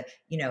to,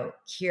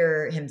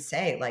 hear him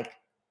say like,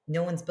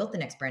 no one's built the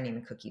next brand name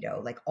in cookie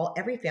dough. Like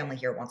every family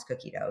here wants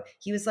cookie dough.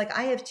 He was like,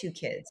 I have 2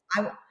 kids.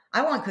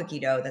 I want cookie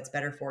dough that's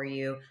better for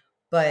you,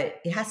 but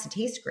it has to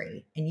taste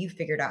great. And you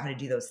figured out how to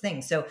do those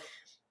things. So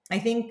I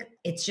think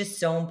it's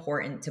just so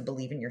important to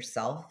believe in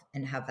yourself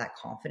and have that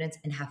confidence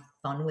and have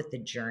fun with the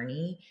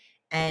journey.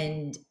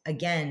 And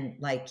again,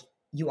 like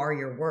you are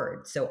your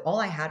word. So all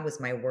I had was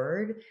my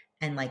word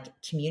and like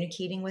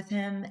communicating with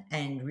him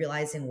and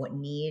realizing what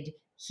need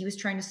he was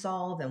trying to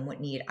solve and what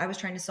need I was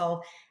trying to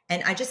solve.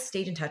 And I just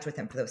stayed in touch with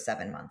him for those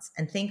 7 months.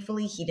 And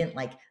thankfully, he didn't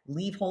like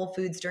leave Whole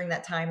Foods during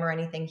that time or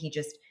anything. He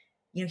just,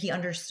 he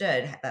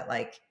understood that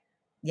like,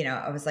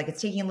 I was like,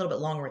 it's taking a little bit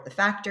longer with the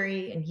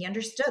factory. And he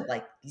understood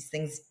like these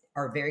things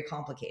are very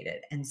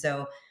complicated. And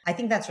so I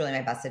think that's really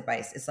my best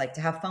advice is like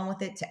to have fun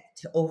with it,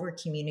 to over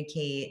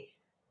communicate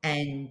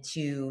and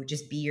to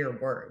just be your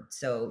word.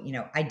 So,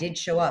 I did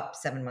show up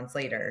 7 months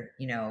later,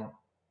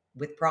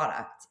 with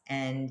product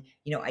and,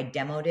 I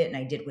demoed it and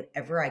I did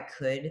whatever I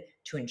could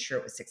to ensure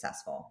it was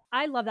successful.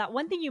 I love that.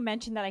 One thing you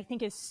mentioned that I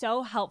think is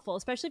so helpful,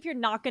 especially if you're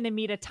not going to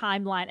meet a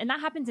timeline, and that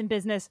happens in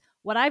business,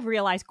 what I've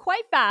realized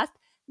quite fast,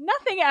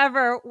 nothing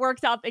ever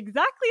works out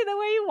exactly the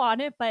way you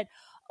want it, but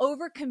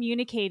over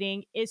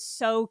communicating is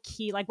so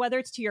key. Like whether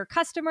it's to your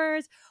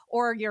customers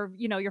or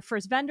your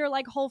first vendor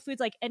like Whole Foods,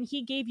 like, and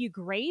he gave you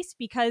grace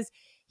because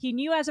he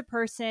knew as a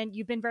person,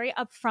 you've been very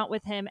upfront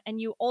with him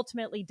and you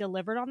ultimately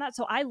delivered on that.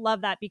 So I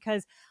love that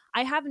because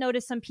I have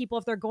noticed some people,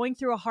 if they're going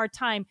through a hard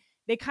time,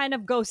 they kind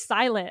of go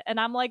silent. And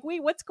I'm like,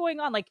 wait, what's going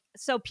on? Like,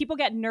 so people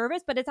get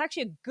nervous, but it's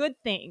actually a good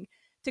thing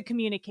to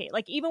communicate.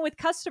 Like even with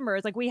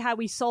customers, like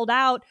we sold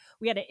out,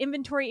 we had an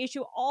inventory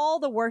issue, all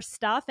the worst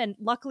stuff. And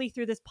luckily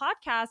through this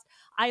podcast,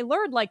 I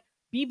learned like,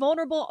 be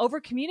vulnerable, over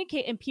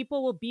communicate, and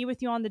people will be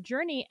with you on the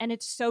journey. And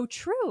it's so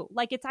true.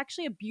 Like, it's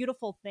actually a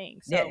beautiful thing.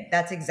 Yeah, So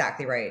that's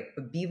exactly right.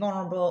 But be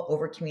vulnerable,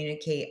 over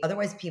communicate.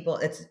 Otherwise, people,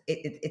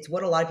 it's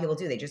what a lot of people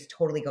do. They just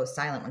totally go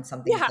silent when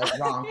something's yeah. like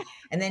wrong,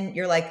 and then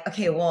you're like,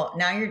 okay, well,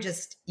 now you're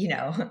just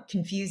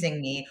confusing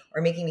me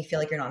or making me feel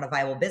like you're not a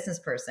viable business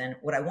person.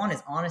 What I want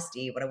is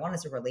honesty. What I want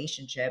is a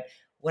relationship.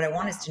 What I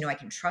want is Wow. to know I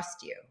can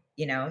trust you.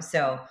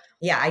 So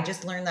yeah, I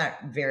just learned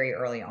that very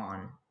early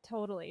on.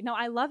 Totally. No,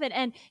 I love it.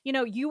 And,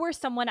 you were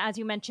someone, as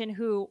you mentioned,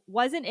 who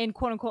wasn't in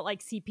quote unquote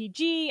like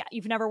CPG.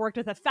 You've never worked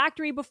with a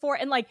factory before.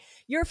 And like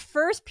your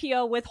first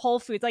PO with Whole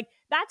Foods, like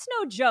that's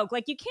no joke.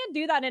 Like you can't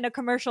do that in a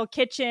commercial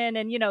kitchen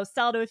and,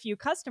 sell to a few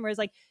customers.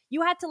 Like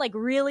you had to like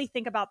really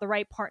think about the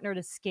right partner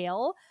to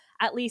scale,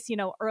 at least,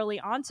 early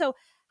on. So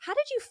how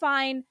did you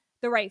find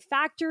the right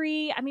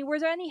factory? I mean, were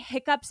there any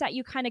hiccups that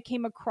you kind of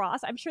came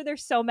across? I'm sure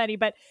there's so many,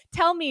 but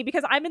tell me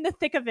because I'm in the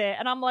thick of it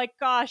and I'm like,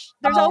 gosh,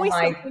 there's Oh always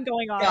my something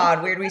going on.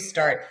 God, where do we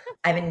start?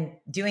 I've been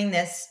doing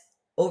this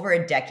over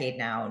a decade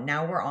now.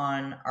 Now we're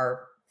on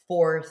our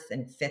fourth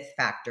and fifth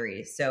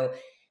factory. So,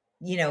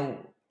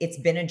 it's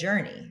been a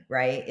journey,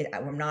 right?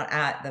 I'm not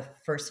at the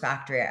first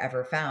factory I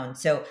ever found.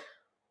 So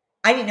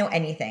I didn't know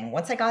anything.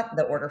 Once I got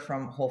the order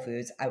from Whole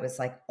Foods, I was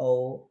like,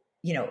 oh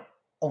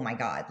my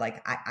God,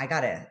 like I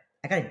gotta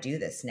do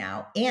this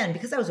now. And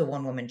because I was a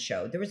one woman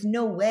show, there was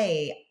no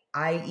way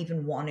I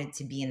even wanted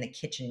to be in the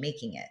kitchen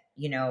making it.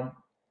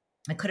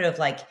 I could have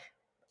like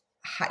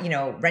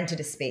rented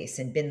a space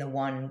and been the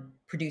one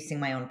producing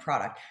my own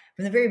product.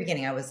 From the very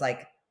beginning, I was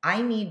like,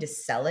 I need to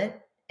sell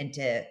it and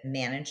to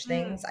manage Mm,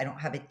 things. I don't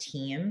have a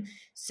team.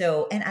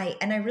 So,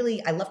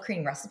 I love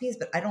creating recipes,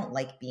 but I don't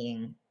like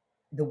being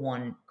the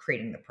one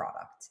creating the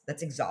product.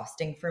 That's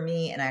exhausting for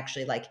me. And I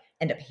actually like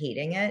end up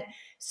hating it. yeah.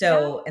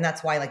 So, and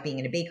that's why like being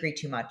in a bakery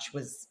too much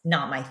was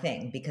not my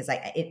thing because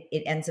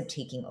it ends up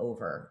taking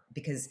over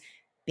because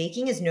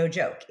baking is no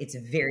joke. It's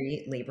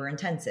very labor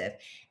intensive.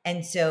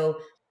 And so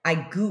I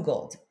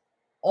Googled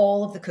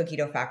all of the cookie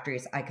dough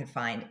factories I could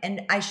find.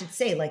 And I should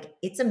say, like,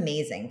 it's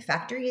amazing.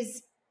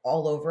 Factories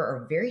all over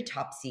are very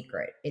top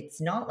secret.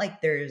 It's not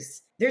like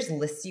there's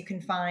lists you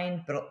can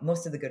find, but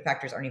most of the good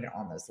factories aren't even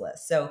on those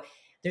lists. So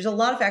there's a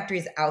lot of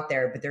factories out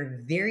there, but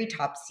they're very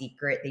top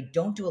secret. They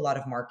don't do a lot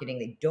of marketing.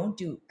 They don't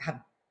have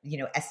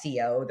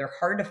SEO. They're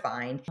hard to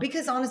find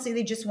because honestly,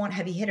 they just want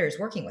heavy hitters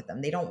working with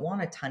them. They don't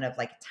want a ton of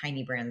like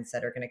tiny brands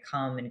that are going to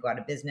come and go out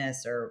of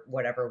business or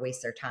whatever,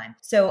 waste their time.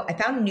 So I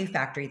found a new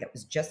factory that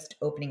was just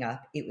opening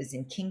up. It was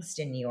in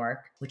Kingston, New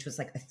York, which was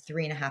like a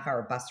 3.5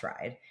 hour bus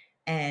ride.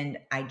 And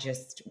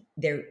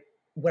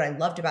what I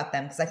loved about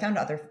them, because I found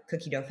other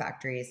cookie dough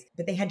factories,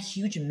 but they had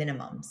huge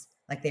minimums.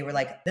 Like they were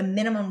like, the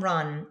minimum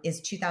run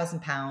is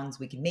 2,000 pounds.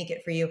 We can make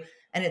it for you.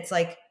 And it's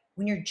like,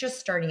 when you're just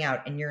starting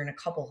out and you're in a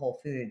couple Whole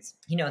Foods,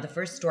 the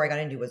first store I got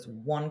into was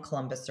one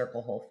Columbus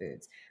Circle Whole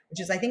Foods, which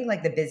is I think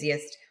like the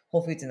busiest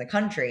Whole Foods in the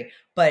country.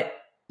 But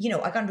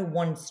I got into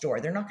one store.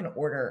 They're not going to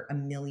order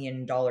 $1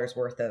 million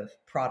worth of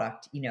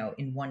product,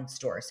 in one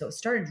store. So it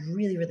started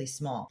really, really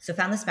small. So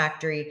found this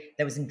factory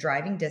that was in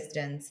driving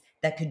distance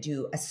that could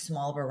do as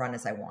small of a run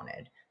as I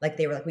wanted. Like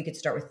they were like, we could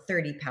start with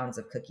 30 pounds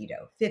of cookie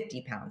dough,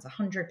 50 pounds,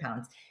 100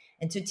 pounds.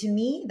 And so to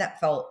me, that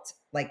felt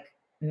like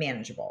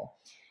manageable.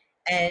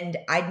 And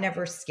I'd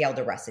never scaled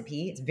a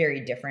recipe. It's very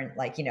different,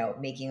 like,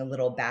 making a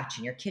little batch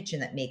in your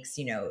kitchen that makes,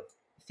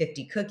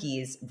 50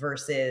 cookies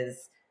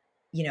versus,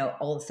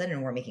 all of a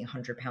sudden we're making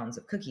 100 pounds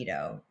of cookie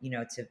dough,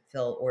 to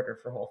fill order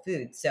for Whole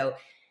Foods. So,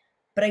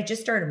 but I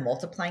just started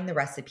multiplying the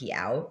recipe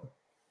out.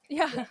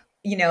 Yeah.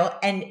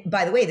 And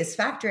by the way, this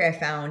factory I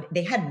found,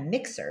 they had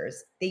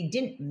mixers. They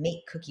didn't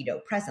make cookie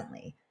dough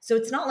presently. So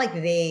it's not like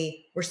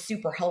they were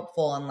super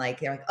helpful and like,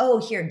 they're like, oh,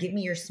 here, give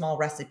me your small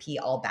recipe.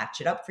 I'll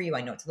batch it up for you.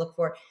 I know what to look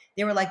for.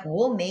 They were like,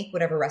 we'll make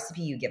whatever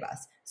recipe you give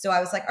us. So I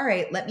was like, all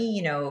right, let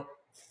me,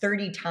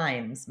 30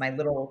 times my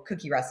little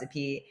cookie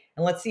recipe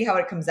and let's see how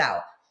it comes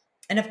out.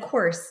 And of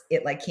course,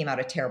 it like came out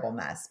a terrible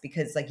mess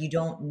because like you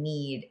don't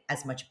need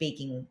as much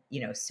baking,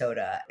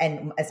 soda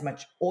and as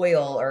much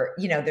oil or,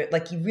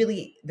 like you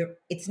really,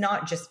 it's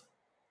not just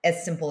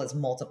as simple as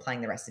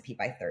multiplying the recipe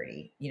by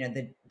 30.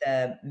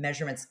 The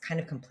measurements kind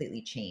of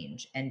completely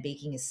change. And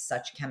baking is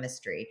such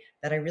chemistry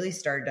that I really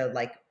started to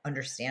like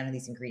understand how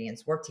these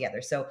ingredients work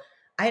together. So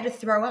I had to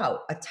throw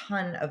out a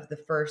ton of the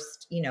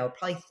first,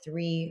 probably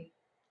 3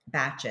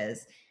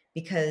 batches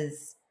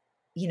because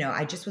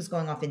I just was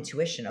going off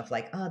intuition of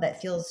like, oh, that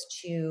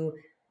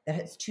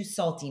it's too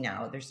salty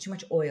now. There's too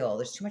much oil.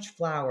 There's too much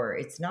flour.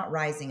 It's not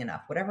rising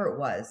enough, whatever it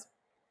was,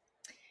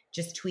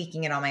 just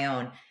tweaking it on my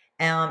own.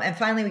 And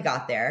finally we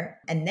got there.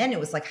 And then it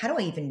was like, how do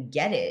I even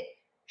get it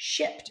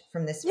shipped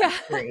from this Yeah.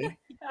 factory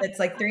Yeah. that's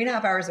like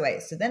 3.5 hours away?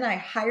 So then I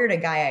hired a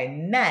guy I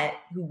met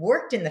who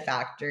worked in the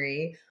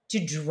factory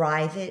to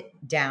drive it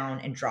down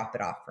and drop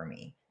it off for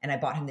me. And I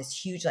bought him this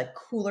huge like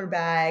cooler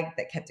bag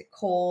that kept it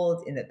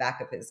cold in the back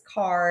of his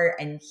car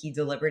and he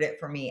delivered it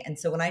for me. And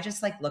so when I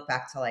just like look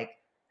back to like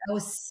I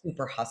was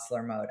super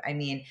hustler mode. I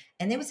mean,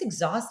 and it was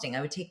exhausting.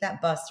 I would take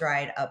that bus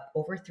ride up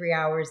over 3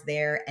 hours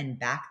there and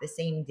back the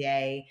same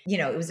day.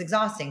 It was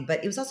exhausting,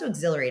 but it was also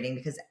exhilarating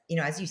because,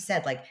 as you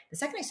said, like the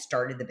second I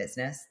started the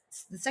business,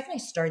 the second I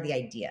started the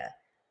idea,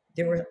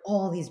 there were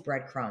all these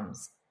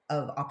breadcrumbs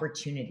of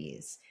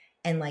opportunities.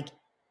 And like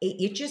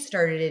it just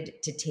started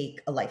to take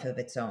a life of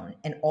its own.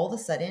 And all of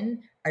a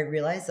sudden, I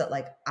realized that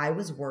like I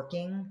was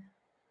working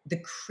the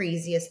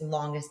craziest,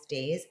 longest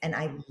days and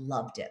I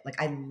loved it.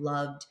 Like I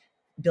loved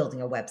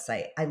building a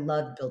website. I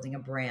loved building a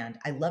brand.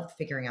 I loved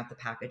figuring out the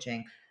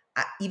packaging.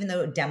 Even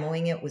though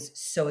demoing it was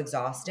so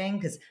exhausting,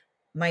 because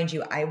mind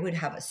you, I would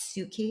have a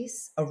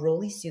suitcase, a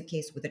rolly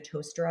suitcase with a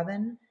toaster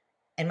oven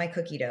and my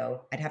cookie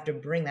dough. I'd have to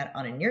bring that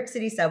on a New York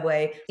City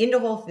subway into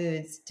Whole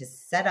Foods to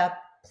set up,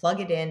 plug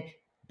it in,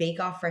 bake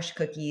off fresh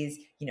cookies,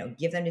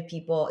 give them to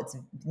people.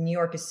 New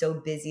York is so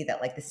busy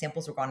that like the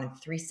samples were gone in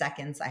 3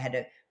 seconds.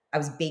 I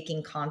was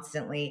baking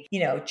constantly,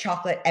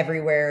 chocolate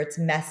everywhere. It's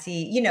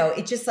messy,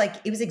 it just like,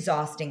 it was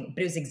exhausting,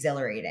 but it was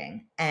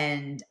exhilarating.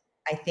 And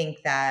I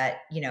think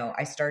that,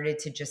 I started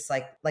to just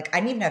like I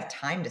didn't even have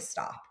time to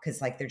stop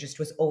because like there just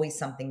was always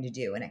something to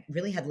do. And it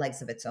really had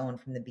legs of its own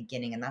from the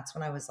beginning. And that's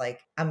when I was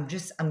like, I'm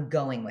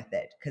going with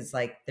it because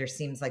like there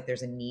seems like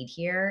there's a need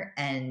here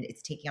and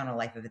it's taking on a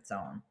life of its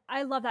own.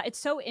 I love that. It's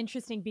so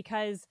interesting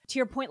because to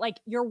your point, like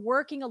you're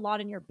working a lot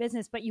in your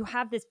business, but you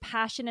have this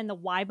passion and the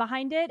why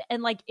behind it.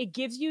 And like it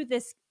gives you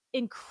this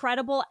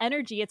incredible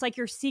energy. It's like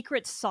your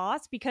secret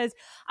sauce because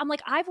I'm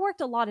like, I've worked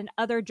a lot in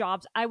other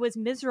jobs. I was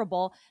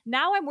miserable.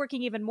 Now I'm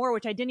working even more,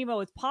 which I didn't even know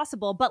was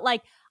possible. But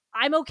like,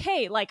 I'm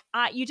okay. Like,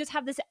 you just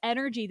have this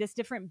energy, this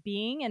different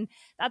being. And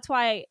that's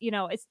why,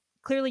 it's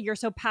clearly you're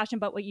so passionate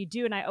about what you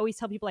do. And I always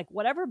tell people, like,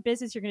 whatever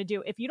business you're going to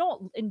do, if you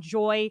don't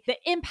enjoy the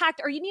impact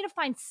or you need to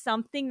find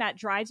something that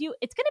drives you,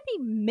 it's going to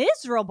be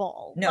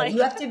miserable. No, Like,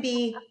 you have to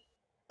be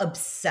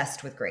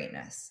obsessed with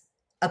greatness.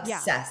 yeah.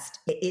 Obsessed.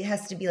 It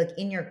has to be like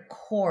in your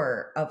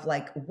core of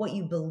like what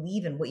you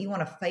believe in, what you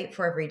want to fight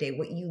for every day,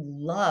 what you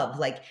love.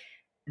 Like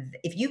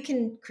if you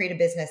can create a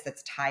business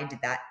that's tied to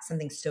that,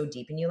 something so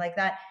deep in you like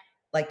that,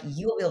 like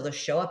you will be able to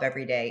show up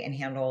every day and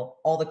handle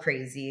all the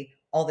crazy,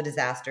 all the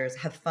disasters,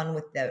 have fun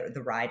with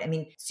the ride. I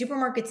mean,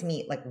 supermarkets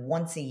meet like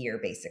once a year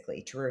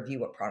basically to review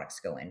what products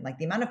go in. Like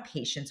the amount of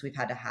patience we've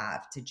had to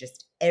have to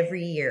just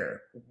every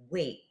year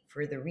wait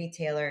for the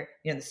retailer,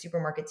 the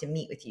supermarket to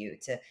meet with you,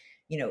 to,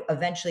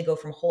 eventually go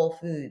from Whole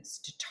Foods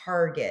to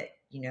Target,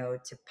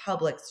 to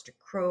Publix, to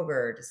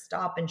Kroger, to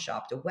Stop and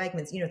Shop, to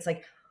Wegmans. It's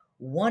like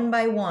one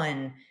by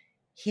one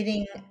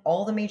hitting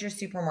all the major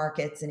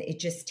supermarkets and it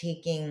just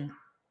taking,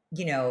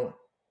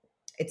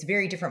 it's a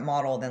very different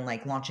model than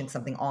like launching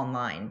something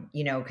online,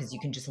 because you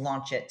can just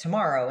launch it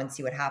tomorrow and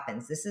see what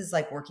happens. This is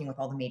like working with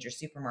all the major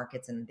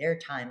supermarkets and their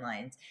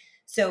timelines.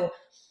 So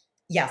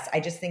yes, I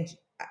just think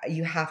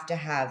you have to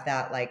have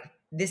that, like,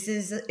 this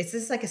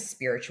is like a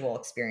spiritual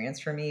experience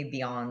for me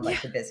beyond Yeah.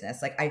 like the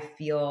business. Like I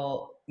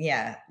feel,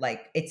 yeah,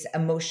 like it's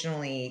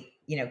emotionally,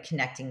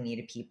 connecting me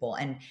to people.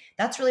 And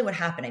that's really what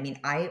happened. I mean,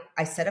 I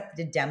set up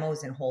the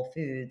demos in Whole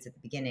Foods at the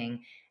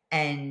beginning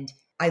and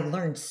I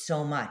learned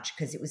so much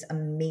because it was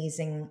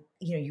amazing.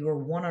 You were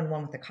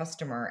one-on-one with the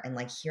customer and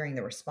like hearing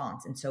the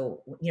response. And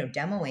so,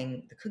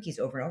 demoing the cookies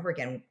over and over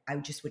again, I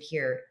just would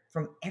hear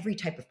from every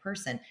type of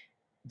person,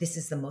 this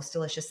is the most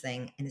delicious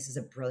thing and this is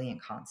a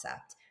brilliant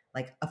concept.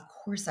 Like, of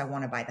course I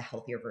want to buy the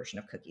healthier version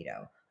of cookie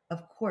dough.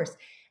 Of course.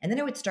 And then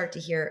I would start to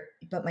hear,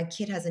 but my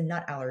kid has a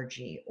nut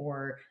allergy,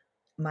 or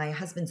my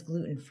husband's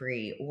gluten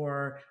free,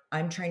 or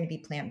I'm trying to be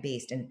plant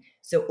based. And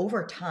so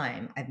over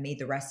time, I've made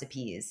the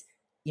recipes,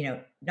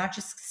 not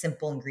just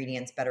simple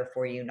ingredients, better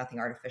for you, nothing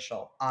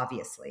artificial,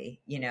 obviously,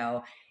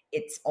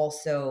 it's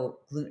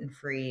also gluten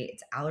free,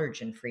 it's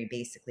allergen free,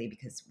 basically,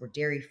 because we're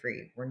dairy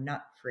free, we're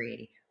nut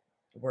free,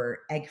 we're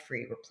egg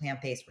free, we're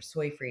plant based, we're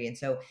soy free. And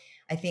so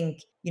I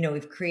think,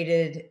 we've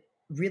created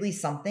really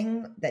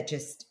something that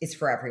just is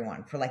for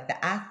everyone, for like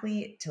the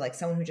athlete to like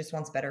someone who just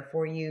wants better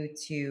for you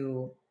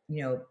to,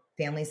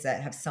 families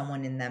that have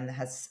someone in them that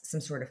has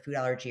some sort of food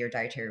allergy or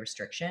dietary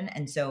restriction.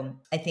 And so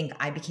I think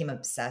I became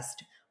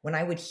obsessed when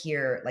I would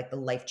hear like the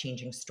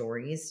life-changing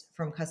stories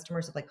from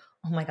customers of like,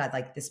 oh my God,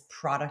 like this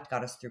product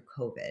got us through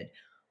COVID.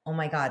 Oh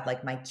my God,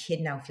 like my kid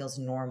now feels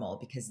normal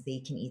because they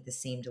can eat the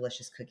same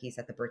delicious cookies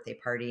at the birthday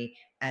party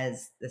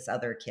as this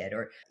other kid.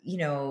 Or,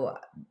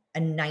 a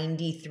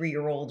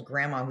 93-year-old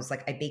grandma who's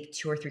like, I bake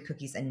 2 or 3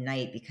 cookies a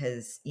night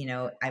because,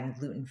 I'm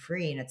gluten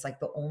free. And it's like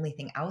the only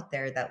thing out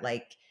there that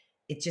like,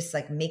 it just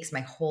like makes my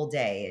whole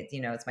day,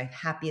 it's my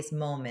happiest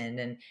moment.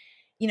 And,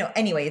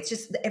 anyway, it's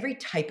just every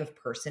type of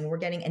person we're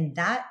getting. And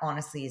that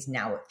honestly is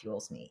now what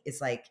fuels me,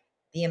 is like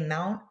the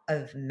amount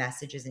of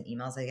messages and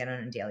emails I get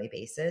on a daily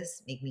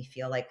basis make me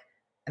feel like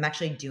I'm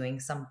actually doing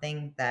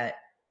something that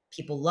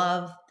people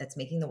love, that's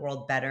making the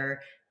world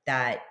better,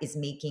 that is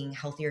making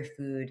healthier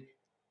food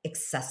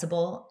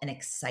accessible and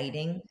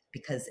exciting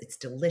because it's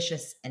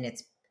delicious and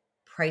it's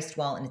priced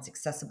well and it's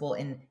accessible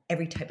in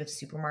every type of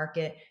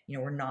supermarket.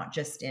 We're not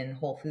just in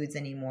Whole Foods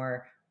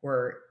anymore.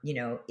 We're,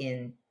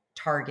 in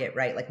Target,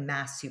 right? Like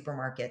mass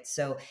supermarkets.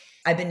 So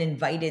I've been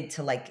invited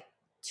to like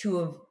two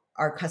of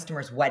our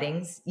customers'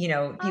 weddings, I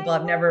people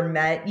I've love never it.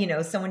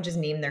 met, someone just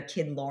named their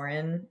kid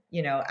Loren,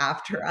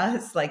 after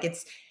us. Like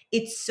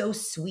it's so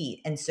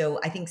sweet. And so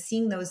I think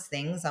seeing those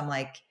things, I'm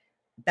like,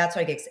 that's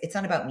why it's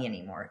not about me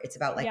anymore. It's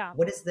about like, Yeah.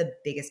 what is the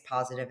biggest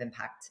positive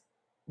impact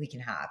we can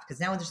have? Because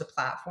now there's a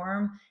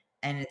platform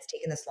and it's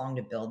taken this long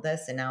to build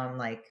this. And now I'm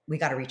like, we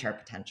got to reach our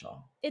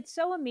potential. It's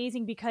so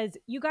amazing because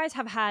you guys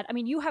have had, I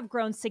mean, you have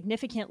grown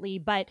significantly,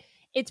 but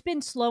it's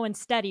been slow and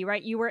steady,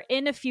 right? You were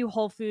in a few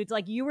Whole Foods,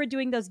 like you were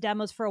doing those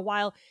demos for a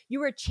while. You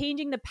were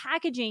changing the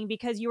packaging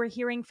because you were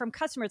hearing from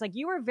customers. Like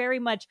you were very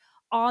much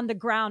on the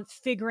ground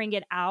figuring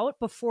it out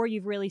before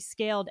you've really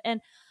scaled. And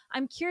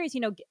I'm curious,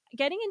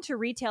 getting into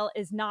retail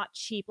is not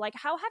cheap. Like,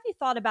 how have you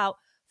thought about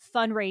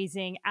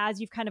fundraising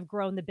as you've kind of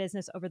grown the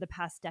business over the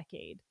past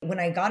decade? When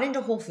I got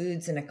into Whole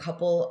Foods and a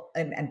couple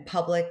and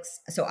Publix,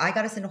 so I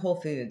got us into Whole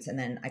Foods and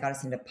then I got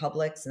us into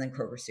Publix and then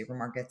Kroger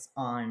supermarkets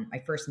on my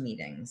first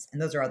meetings. And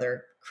those are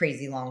other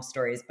crazy long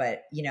stories.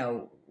 But,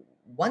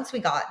 once we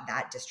got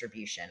that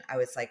distribution, I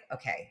was like,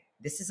 okay,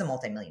 this is a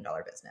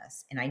multi-million-dollar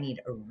business and I need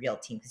a real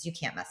team because you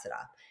can't mess it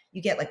up.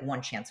 You get like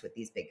one chance with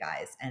these big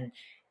guys. And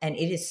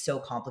it is so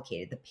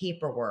complicated. The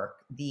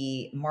paperwork,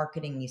 the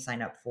marketing you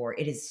sign up for,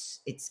 it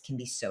can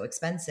be so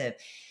expensive.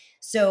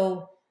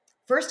 So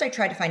first I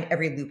tried to find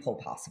every loophole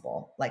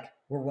possible. Like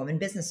we're woman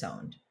business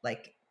owned,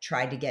 like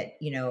tried to get,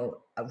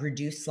 a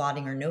reduced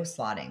slotting or no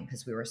slotting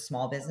because we were a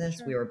small Oh,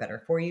 business. We sure. were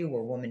better for you.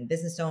 We're woman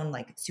business owned.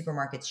 Like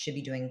supermarkets should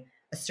be doing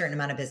a certain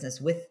amount of business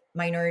with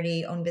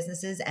minority owned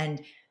businesses.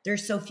 And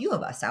there's so few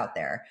of us out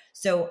there.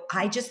 So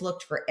I just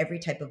looked for every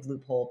type of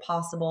loophole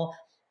possible.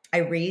 I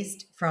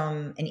raised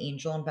from an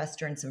angel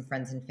investor and some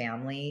friends and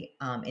family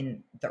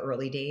in the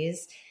early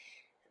days,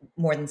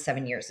 more than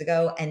 7 years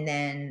ago. And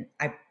then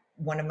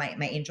one of my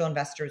angel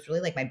investors,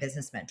 really like my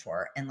business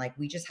mentor. And like,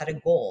 we just had a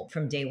goal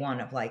from day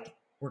one of like,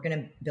 we're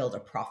going to build a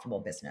profitable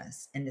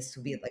business. And this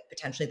will be like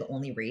potentially the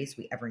only raise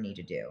we ever need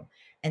to do.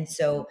 And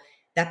so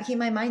that became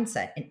my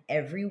mindset. And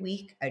every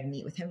week I'd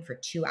meet with him for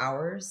 2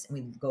 hours and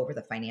we'd go over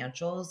the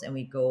financials and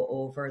we'd go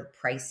over the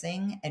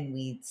pricing and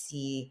we'd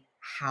see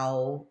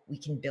how we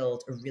can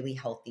build a really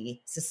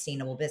healthy,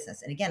 sustainable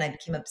business. And again, I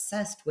became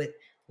obsessed with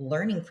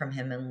learning from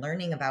him and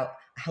learning about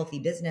a healthy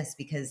business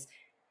because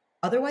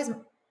otherwise,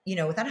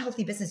 without a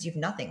healthy business, you have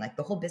nothing. Like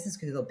the whole business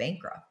could go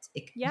bankrupt.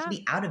 You could Yeah.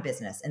 be out of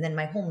business. And then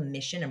my whole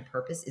mission and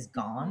purpose is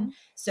gone. Mhm.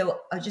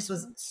 So I just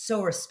was Mhm.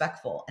 so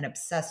respectful and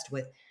obsessed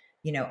with,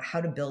 how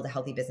to build a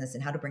healthy business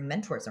and how to bring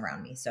mentors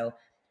around me. So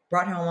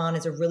brought him on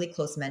as a really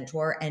close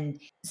mentor.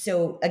 And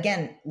so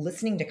again,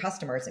 listening to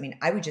customers, I mean,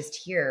 I would just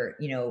hear,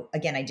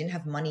 again, I didn't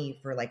have money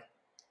for like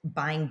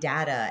buying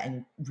data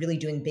and really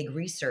doing big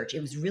research.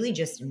 It was really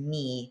just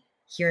me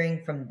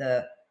hearing from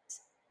the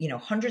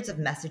hundreds of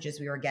messages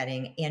we were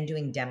getting and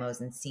doing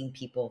demos and seeing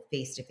people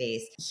face to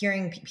face,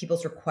 hearing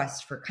people's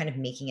requests for kind of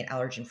making it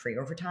allergen free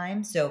over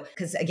time. So,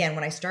 because again,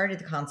 when I started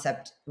the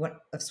concept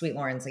of Sweet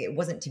Loren's, like it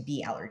wasn't to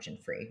be allergen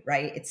free,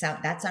 right?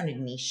 That sounded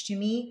niche to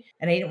me,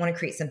 and I didn't want to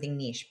create something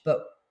niche.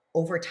 But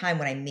over time,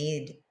 when I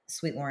made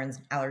Sweet Loren's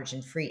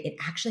allergen free, it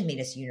actually made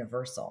us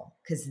universal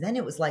because then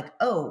it was like,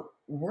 oh,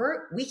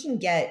 we can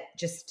get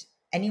just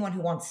anyone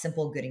who wants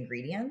simple, good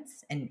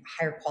ingredients and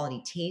higher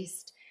quality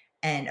taste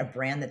and a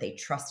brand that they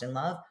trust and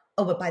love.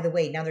 Oh, but by the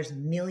way, now there's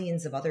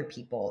millions of other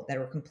people that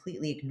are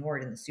completely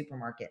ignored in the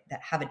supermarket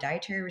that have a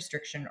dietary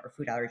restriction or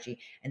food allergy,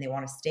 and they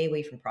want to stay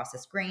away from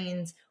processed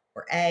grains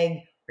or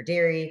egg or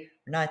dairy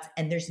or nuts,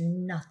 and there's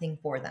nothing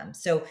for them.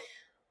 So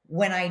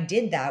when I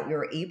did that, we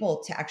were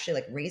able to actually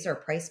like raise our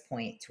price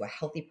point to a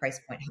healthy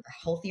price point, have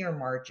a healthier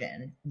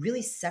margin,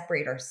 really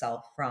separate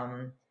ourselves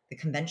from the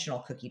conventional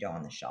cookie dough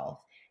on the shelf,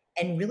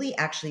 and really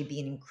actually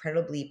be an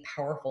incredibly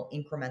powerful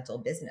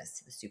incremental business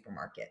to the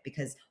supermarket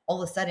because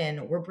all of a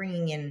sudden we're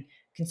bringing in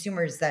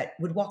consumers that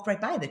would walk right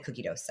by the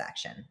cookie dough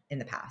section in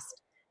the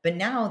past. But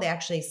now they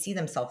actually see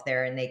themselves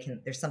there and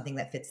there's something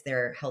that fits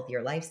their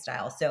healthier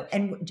lifestyle. So,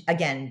 and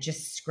again,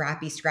 just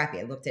scrappy.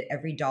 I looked at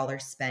every dollar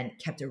spent,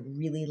 kept a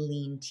really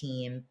lean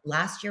team.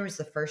 Last year was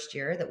the first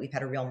year that we've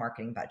had a real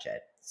marketing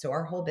budget. So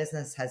our whole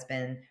business has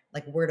been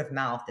like word of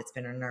mouth. It's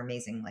been an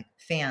amazing like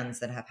fans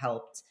that have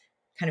helped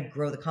kind of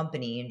grow the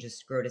company and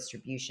just grow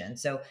distribution.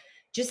 So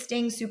just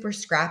staying super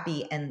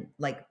scrappy and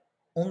like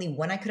only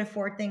when I could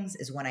afford things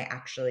is when I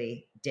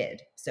actually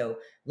did. So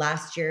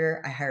last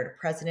year, I hired a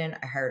president,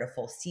 I hired a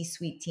full C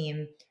suite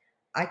team.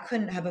 I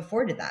couldn't have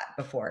afforded that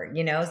before.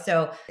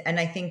 So, and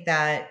I think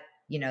that,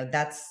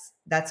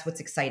 that's what's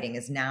exciting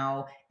is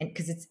now, and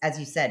because it's, as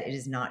you said, it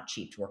is not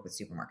cheap to work with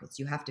supermarkets.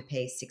 You have to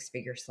pay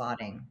six-figure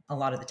slotting a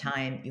lot of the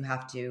time. You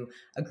have to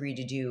agree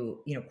to do,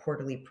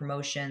 quarterly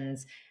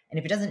promotions. And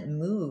if it doesn't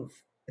move,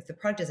 if the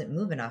product doesn't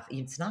move enough,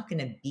 it's not going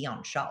to be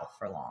on shelf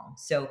for long.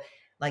 So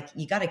like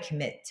you got to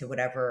commit to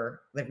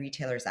whatever the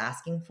retailer's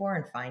asking for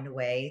and find a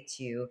way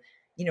to,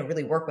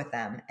 really work with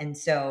them. And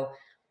so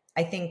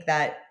I think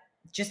that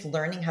just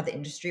learning how the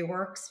industry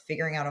works,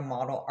 figuring out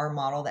our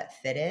model that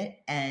fit it,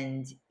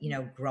 and,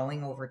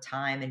 growing over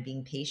time and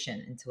being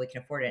patient until we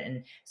can afford it.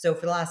 And so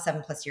for the last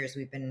 7+ years,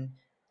 we've been,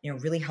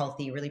 really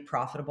healthy, really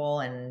profitable,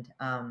 and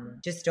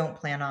just don't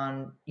plan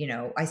on,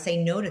 I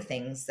say no to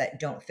things that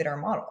don't fit our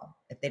model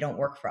if they don't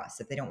work for us,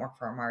 if they don't work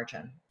for our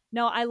margin.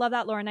 No, I love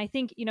that, Loren. I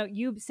think,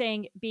 you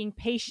saying being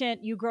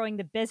patient, you growing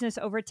the business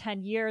over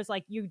 10 years,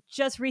 like you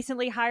just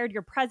recently hired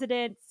your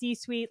president, C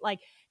suite, like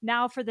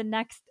now for the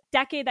next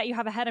decade that you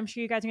have ahead, I'm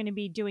sure you guys are going to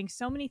be doing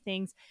so many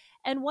things.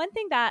 And one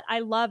thing that I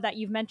love that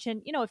you've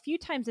mentioned, a few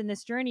times in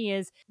this journey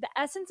is the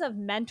essence of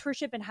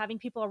mentorship and having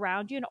people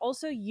around you. And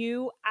also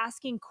you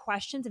asking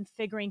questions and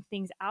figuring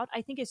things out,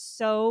 I think is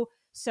so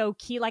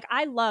key. Like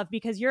I love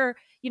because you're,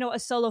 a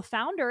solo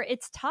founder,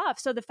 it's tough.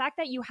 So the fact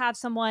that you have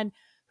someone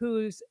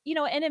who's,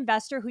 an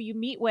investor who you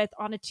meet with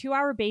on a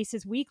 2-hour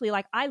basis weekly.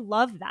 Like, I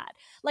love that.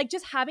 Like,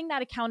 just having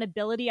that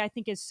accountability, I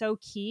think is so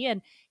key.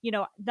 And,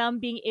 them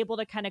being able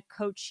to kind of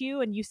coach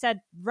you. And you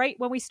said right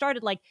when we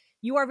started, like,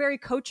 you are very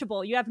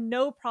coachable. You have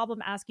no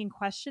problem asking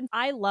questions.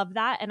 I love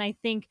that. And I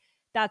think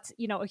that's,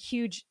 a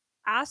huge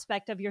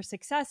aspect of your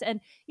success. And,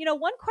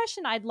 one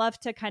question I'd love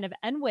to kind of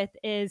end with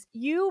is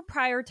you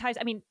prioritize,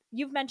 I mean,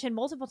 you've mentioned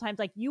multiple times,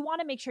 like you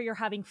want to make sure you're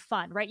having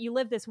fun, right? You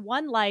live this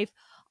one life.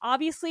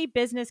 Obviously,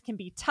 business can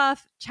be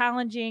tough,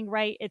 challenging,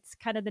 right? It's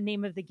kind of the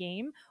name of the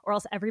game, or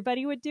else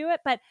everybody would do it.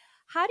 But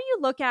how do you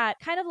look at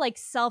kind of like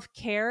self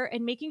care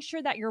and making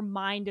sure that your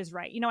mind is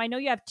right? I know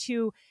you have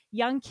 2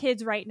 young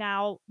kids right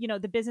now,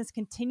 the business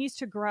continues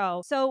to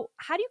grow. So,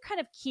 how do you kind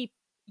of keep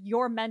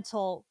your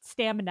mental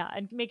stamina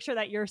and make sure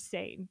that you're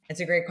sane? It's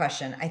a great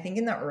question. I think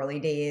in the early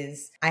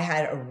days, I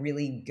had a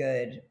really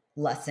good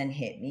lesson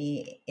hit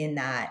me in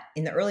that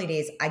in the early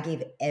days, I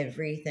gave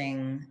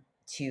everything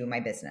to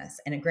my business.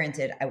 And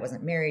granted, I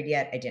wasn't married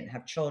yet, I didn't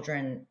have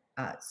children.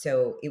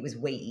 So it was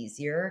way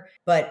easier,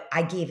 but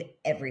I gave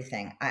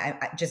everything.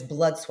 I just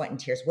blood, sweat, and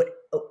tears.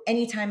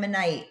 Any time of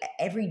night,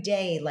 every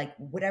day, like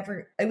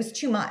whatever. It was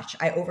too much.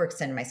 I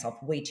overextended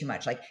myself way too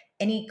much. Like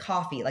any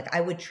coffee, like I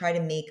would try to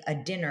make a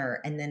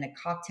dinner and then a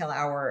cocktail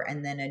hour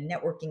and then a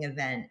networking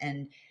event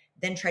and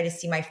then try to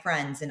see my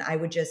friends. And I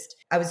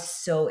was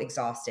so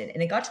exhausted.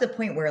 And it got to the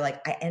point where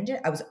like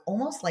I was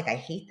almost like, I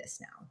hate this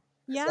now.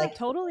 Yeah, Like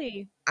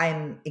totally.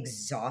 I'm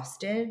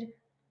exhausted.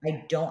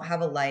 I don't have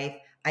a life.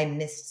 I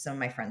missed some of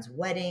my friends'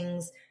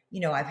 weddings.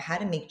 I've had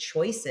to make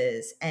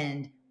choices.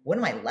 And what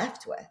am I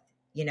left with?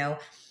 You know?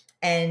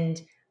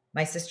 And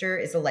my sister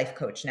is a life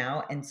coach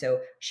now. And so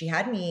she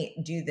had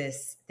me do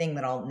this thing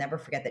that I'll never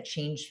forget that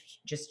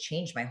just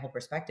changed my whole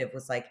perspective.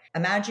 Was like,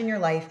 imagine your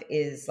life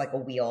is like a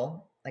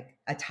wheel, like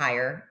a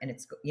tire, and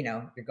it's,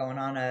 you're going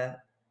on a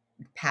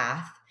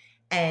path.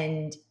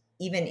 And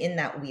even in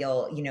that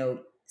wheel,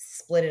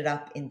 split it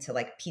up into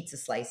like pizza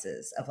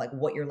slices of like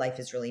what your life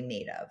is really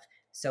made of.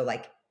 So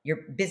like your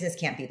business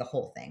can't be the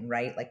whole thing,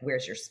 right? Like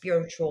where's your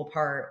spiritual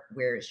part?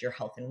 Where's your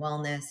health and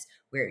wellness?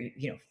 Where,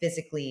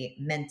 physically,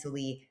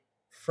 mentally,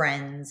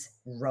 friends,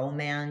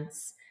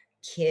 romance,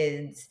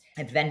 kids,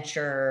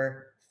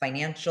 adventure,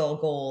 financial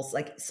goals,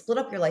 like split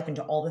up your life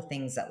into all the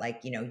things that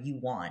like, you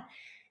want.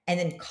 And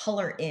then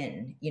color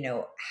in,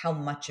 how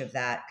much of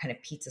that kind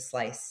of pizza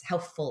slice, how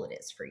full it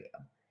is for you.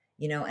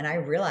 And I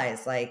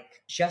realized like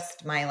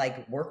just my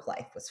like work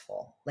life was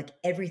full, like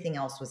everything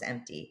else was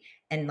empty.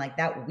 And like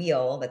that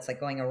wheel that's like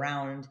going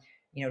around,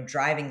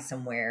 driving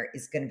somewhere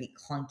is going to be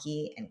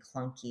clunky and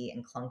clunky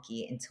and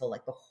clunky until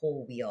like the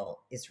whole wheel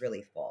is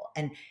really full.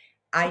 And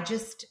I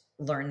just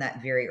learned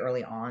that very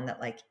early on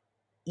that like,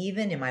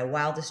 even in my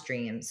wildest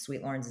dreams,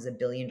 Sweet Loren's is a $1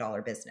 billion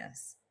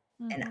business.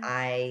 And Mm-hmm.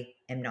 I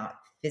am not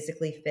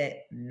physically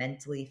fit,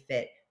 mentally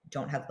fit,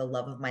 don't have the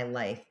love of my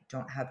life,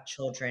 don't have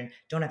children,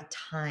 don't have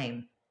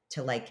time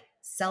to like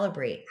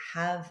celebrate,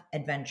 have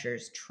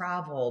adventures,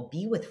 travel,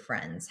 be with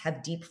friends,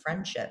 have deep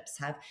friendships,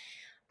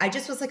 I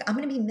just was like, I'm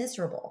going to be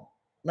miserable.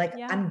 Like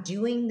Yeah. I'm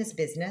doing this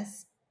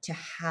business to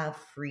have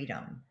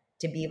freedom,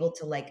 to be able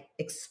to like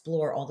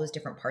explore all those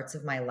different parts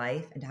of my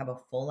life and to have a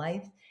full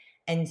life.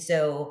 And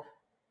so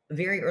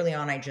very early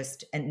on,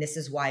 and this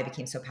is why I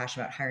became so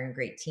passionate about hiring a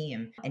great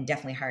team and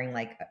definitely hiring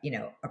like,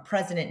 a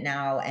president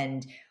now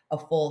and a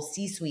full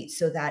C-suite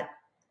so that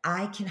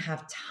I can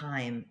have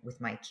time with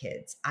my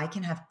kids. I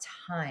can have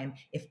time.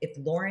 If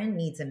Loren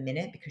needs a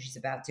minute because she's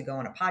about to go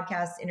on a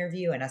podcast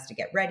interview and has to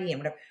get ready and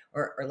whatever,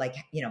 or like,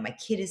 my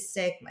kid is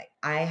sick,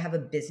 I have a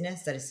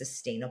business that is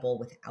sustainable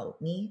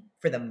without me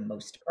for the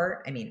most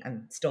part. I mean,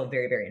 I'm still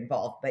very, very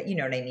involved, but you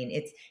know what I mean?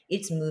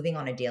 It's moving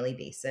on a daily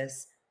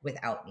basis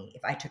without me.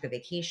 If I took a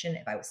vacation,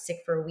 if I was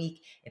sick for a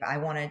week, if I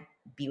want to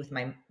be with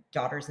my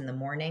daughters in the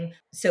morning.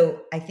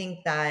 So I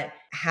think that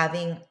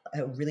having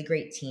a really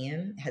great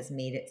team has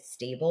made it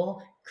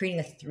stable. Creating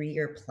a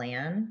 3-year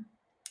plan,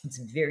 it's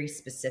very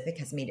specific,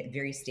 has made it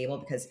very stable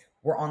because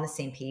we're on the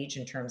same page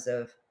in terms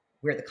of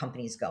where the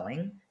company's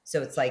going.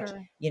 So it's like,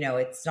 Sure.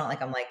 it's not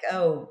like I'm like,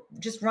 oh,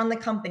 just run the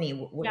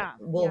company. Yeah.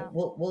 Yeah.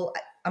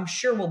 I'm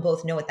sure we'll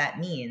both know what that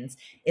means.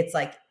 It's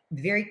like,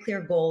 very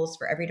clear goals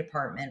for every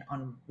department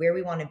on where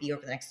we want to be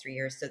over the next 3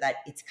 years so that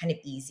it's kind of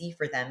easy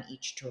for them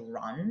each to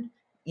run,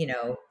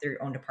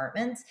 their own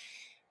departments.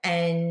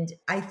 And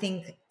I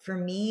think for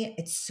me,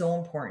 it's so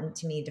important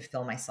to me to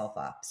fill myself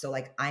up. So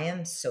like I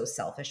am so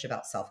selfish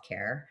about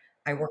self-care.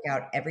 I work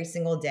out every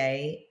single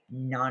day,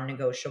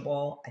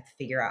 non-negotiable. I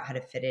figure out how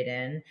to fit it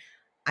in.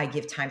 I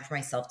give time for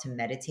myself to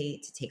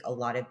meditate, to take a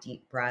lot of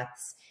deep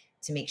breaths,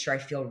 to make sure I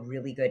feel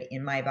really good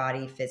in my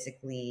body,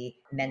 physically,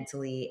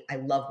 mentally. I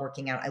love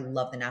working out. I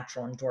love the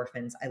natural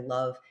endorphins. I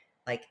love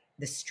like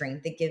the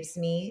strength it gives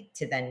me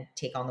to then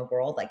take on the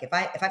world. Like if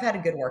I've had a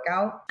good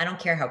workout, I don't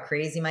care how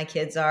crazy my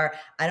kids are.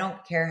 I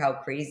don't care how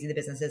crazy the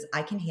business is.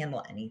 I can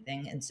handle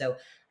anything. And so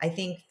I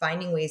think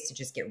finding ways to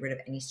just get rid of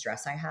any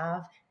stress I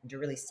have and to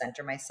really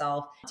center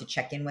myself, to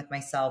check in with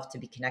myself, to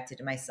be connected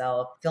to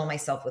myself, fill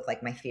myself with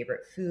like my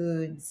favorite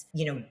foods,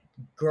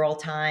 girl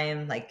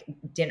time, like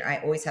dinner. I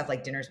always have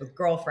like dinners with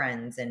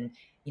girlfriends, and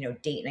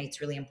date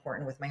night's really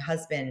important with my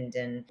husband,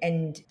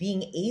 and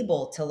being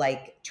able to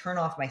like turn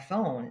off my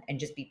phone and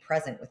just be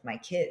present with my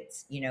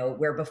kids,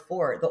 where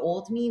before the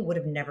old me would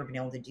have never been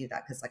able to do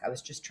that because like I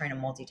was just trying to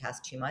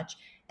multitask too much,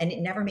 and it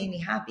never made me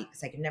happy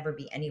because I could never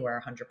be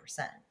anywhere 100%,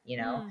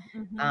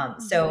 Mm-hmm.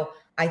 so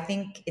I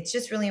think it's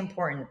just really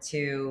important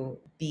to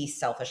be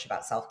selfish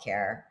about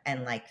self-care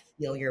and like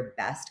feel your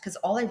best, because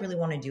all I really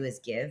want to do is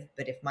give.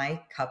 But if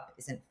my cup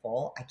isn't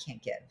full, I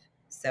can't give.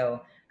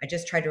 So I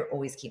just try to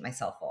always keep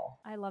myself full.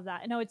 I love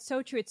that. No, it's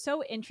so true. It's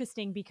so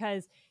interesting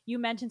because you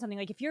mentioned something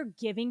like if you're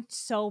giving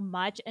so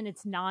much and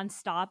it's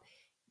nonstop,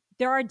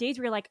 there are days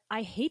where you're like,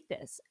 I hate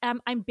this.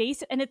 I'm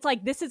basic. And it's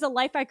like, this is a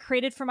life I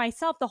created for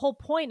myself. The whole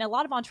point, a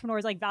lot of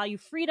entrepreneurs like value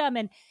freedom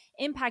and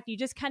impact. You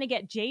just kind of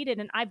get jaded.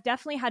 And I've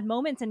definitely had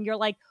moments and you're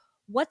like,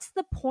 what's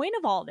the point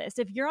of all this?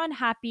 If you're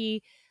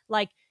unhappy,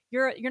 like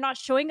you're not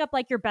showing up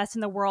like your best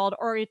in the world,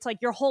 or it's like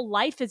your whole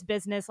life is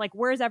business. Like,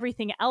 where's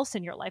everything else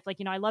in your life? Like,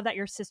 I love that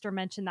your sister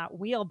mentioned that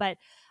wheel, but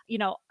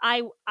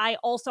I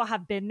also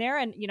have been there,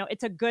 and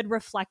it's a good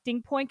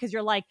reflecting point because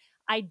you're like,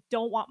 I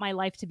don't want my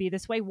life to be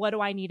this way. What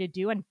do I need to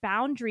do? And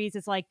boundaries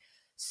is like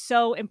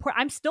so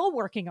important. I'm still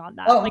working on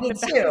that, Oh, like me the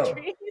too.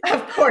 boundaries.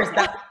 Of course,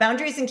 Yeah.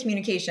 boundaries and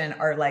communication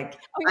are like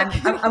Oh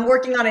yeah. I'm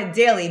working on it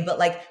daily. But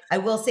like I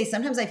will say,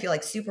 sometimes I feel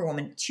like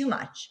Superwoman too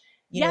much.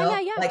 Yeah.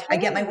 Like I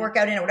get my Totally.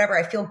 workout in or whatever.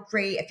 I feel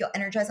great. I feel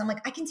energized. I'm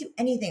like, I can do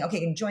anything. Okay,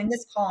 I can join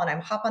this call and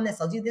I'm hop on this.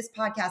 I'll do this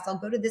podcast. I'll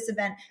go to this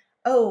event.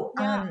 Oh,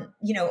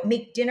 Yeah.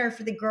 make dinner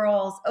for the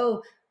girls.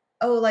 Oh,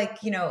 like,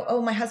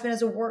 oh, my husband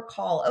has a work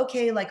call.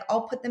 Okay, like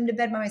I'll put them to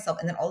bed by myself.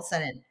 And then all of a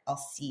sudden I'll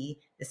see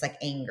this like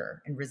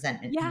anger and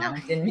resentment Yeah.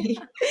 mount in me.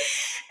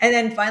 And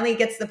then finally it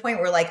gets to the point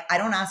where like I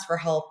don't ask for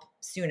help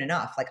soon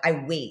enough. Like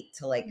I wait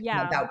till like I'm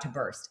Yeah. about to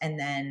burst. And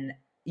then,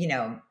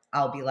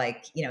 I'll be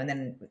like, and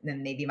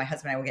then maybe my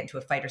husband and I will get into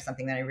a fight or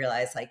something. Then I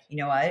realize like, you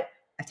know what?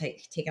 I've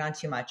taken on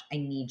too much. I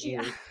need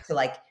Yeah. you to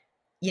like,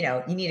 you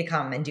need to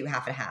come and do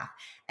half and half.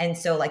 And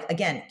so like,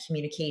 again,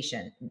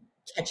 communication,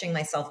 catching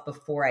myself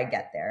before I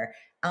get there.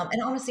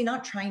 And honestly,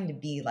 not trying to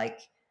be like,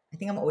 I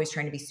think I'm always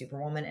trying to be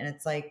Superwoman. And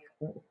it's like,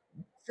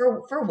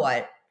 for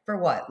what? For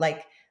what?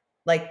 Like,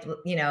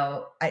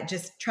 I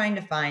just trying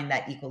to find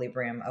that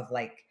equilibrium of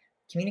like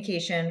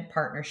communication,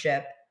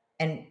 partnership,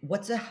 and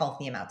what's a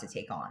healthy amount to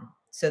take on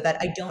so that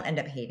I don't end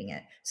up hating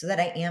it, so that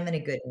I am in a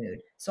good mood,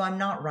 so I'm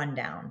not run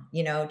down,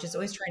 just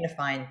always trying to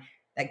find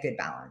that good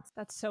balance.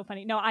 That's so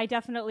funny. No, I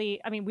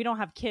mean, we don't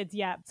have kids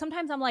yet.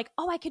 Sometimes I'm like,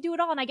 oh, I could do it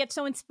all. And I get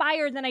so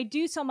inspired. Then I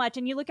do so much.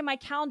 And you look at my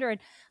calendar,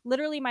 and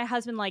literally my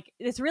husband, like,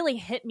 this really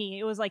hit me.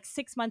 It was like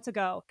 6 months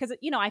ago because,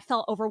 I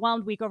felt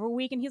overwhelmed week over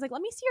week. And he's like,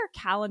 let me see your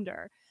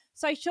calendar.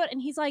 So I showed, and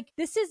he's like,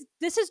 this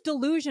is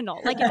delusional.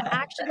 Like, it's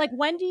actually like,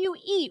 when do you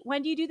eat?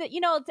 When do you do that?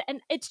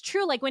 And it's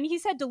true. Like, when he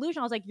said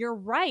delusional, I was like, you're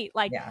right.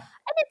 Like, Yeah.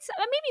 and it's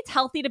maybe it's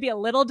healthy to be a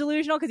little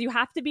delusional because you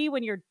have to be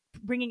when you're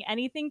bringing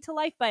anything to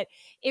life. But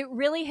it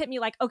really hit me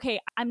like,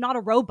 okay, I'm not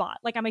a robot.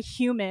 Like, I'm a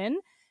human.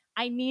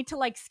 I need to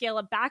like scale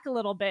it back a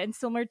little bit. And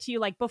similar to you,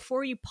 like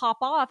before you pop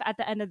off at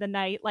the end of the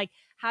night, like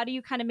how do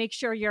you kind of make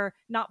sure you're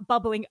not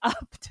bubbling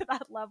up to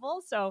that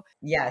level? So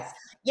Yes.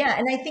 Yeah.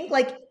 And I think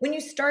like when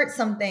you start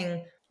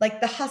something, like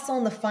the hustle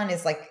and the fun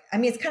is like, I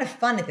mean, it's kind of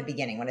fun at the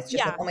beginning when it's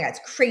just like, yeah, oh my God,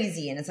 it's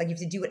crazy. And it's like you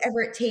have to do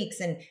whatever it takes.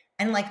 And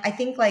like I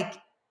think like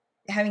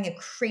having a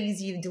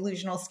crazy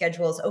delusional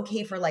schedule is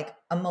okay for like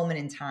a moment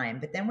in time.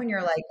 But then when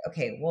you're like,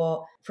 okay,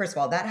 well, first of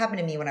all, that happened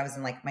to me when I was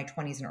in like my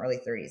 20s and early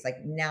 30s.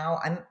 Like now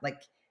I'm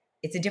like,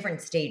 it's a different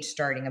stage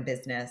starting a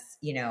business,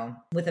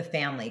 with a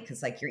family,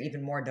 because like you're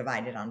even more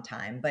divided on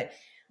time. But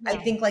I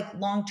yeah, think like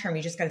long term,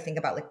 you just got to think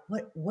about like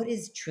what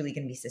is truly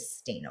going to be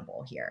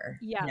sustainable here,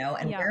 yeah,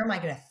 and yeah. where am I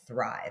going to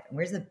thrive, and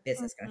where's the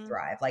business going to Mhm.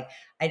 thrive? Like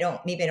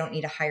maybe I don't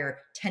need to hire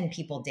 10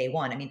 people day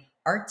one. I mean,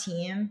 our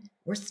team,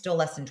 we're still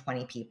less than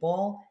 20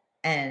 people,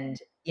 and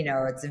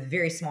it's a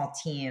very small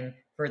team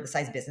for the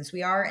size business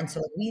we are. And so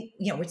like,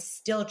 we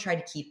still try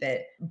to keep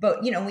it,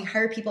 but we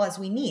hire people as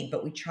we need,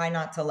 but we try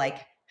not to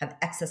like have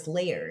excess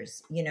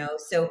layers.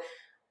 So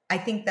I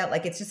think that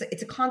like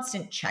it's a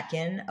constant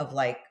check-in of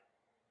like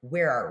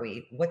where are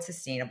we? What's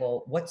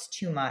sustainable? What's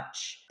too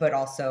much, but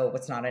also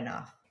what's not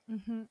enough?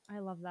 I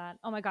love that.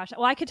 Oh my gosh.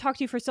 Well, I could talk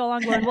to you for so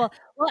long, Lauren. We'll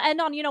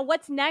end on,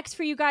 what's next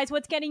for you guys?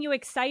 What's getting you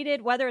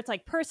excited, whether it's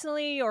like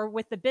personally or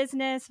with the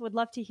business? Would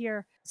love to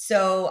hear.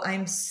 So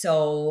I'm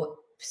so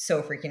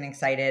freaking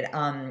excited.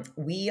 I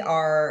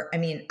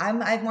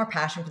have more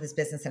passion for this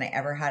business than I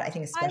ever had. I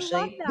think I love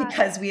especially that.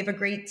 because we have a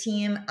great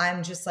team.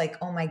 I'm just like,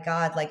 oh my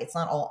God, like it's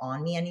not all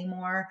on me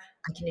anymore.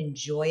 I can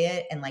enjoy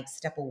it and like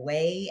step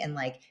away and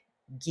like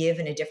give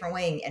in a different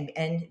way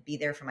and be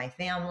there for my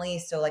family.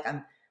 So like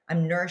I'm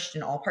nourished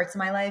in all parts of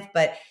my life.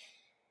 But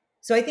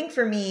so I think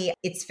for me,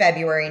 it's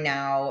February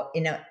now.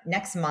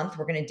 Next month,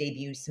 we're going to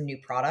debut some new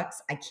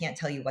products. I can't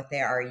tell you what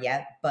they are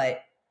yet,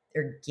 but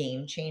they're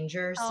game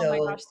changers. Oh my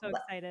So, gosh, so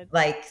excited.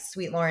 like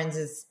Sweet Loren's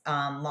is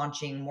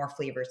launching more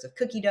flavors of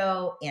cookie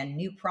dough and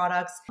new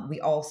products. We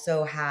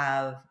also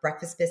have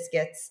breakfast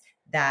biscuits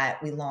that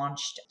we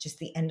launched just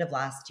the end of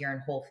last year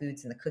in Whole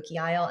Foods in the cookie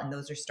aisle, and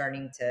those are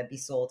starting to be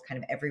sold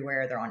kind of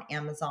everywhere. They're on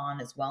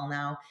Amazon as well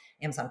now,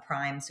 Amazon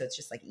Prime, so it's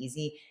just like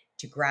easy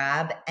to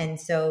grab. And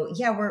so,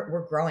 yeah,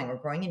 we're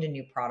growing into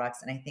new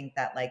products. And I think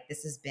that like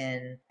this has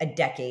been a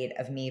decade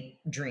of me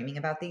dreaming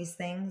about these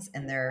things.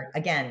 And they're,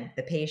 again,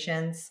 the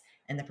patience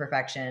and the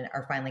perfection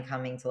are finally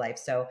coming to life.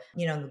 So,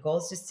 the goal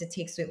is just to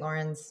take Sweet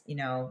Loren's,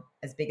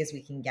 as big as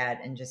we can get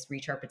and just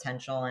reach our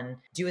potential and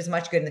do as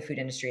much good in the food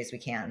industry as we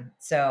can.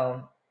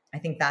 So I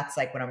think that's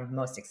like what I'm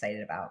most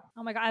excited about.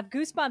 Oh my God, I have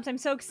goosebumps. I'm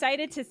so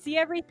excited to see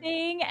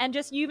everything. And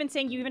just you even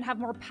saying you even have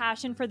more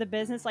passion for the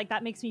business, like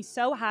that makes me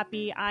so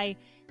happy. I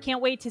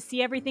can't wait to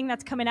see everything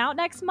that's coming out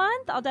next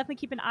month. I'll definitely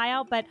keep an eye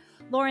out. But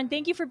Loren,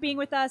 thank you for being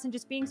with us and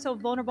just being so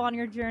vulnerable on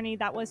your journey.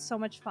 That was so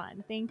much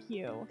fun. Thank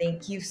you.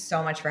 Thank you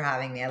so much for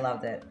having me. I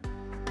loved it.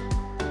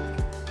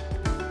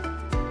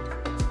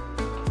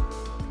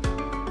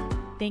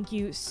 Thank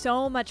you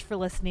so much for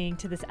listening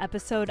to this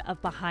episode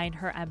of Behind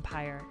Her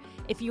Empire.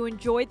 If you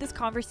enjoyed this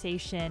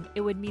conversation,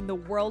 it would mean the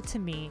world to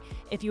me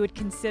if you would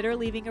consider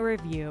leaving a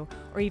review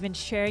or even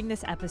sharing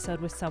this episode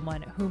with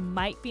someone who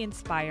might be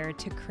inspired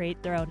to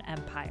create their own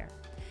empire.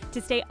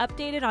 To stay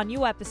updated on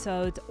new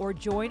episodes or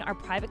join our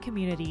private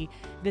community,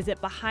 visit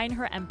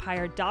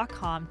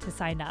behindherempire.com to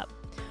sign up.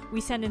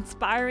 We send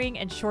inspiring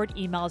and short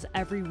emails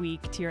every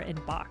week to your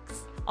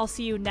inbox. I'll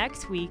see you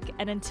next week,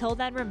 and until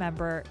then,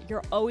 remember,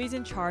 you're always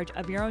in charge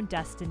of your own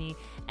destiny,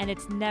 and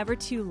it's never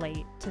too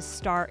late to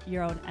start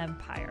your own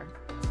empire.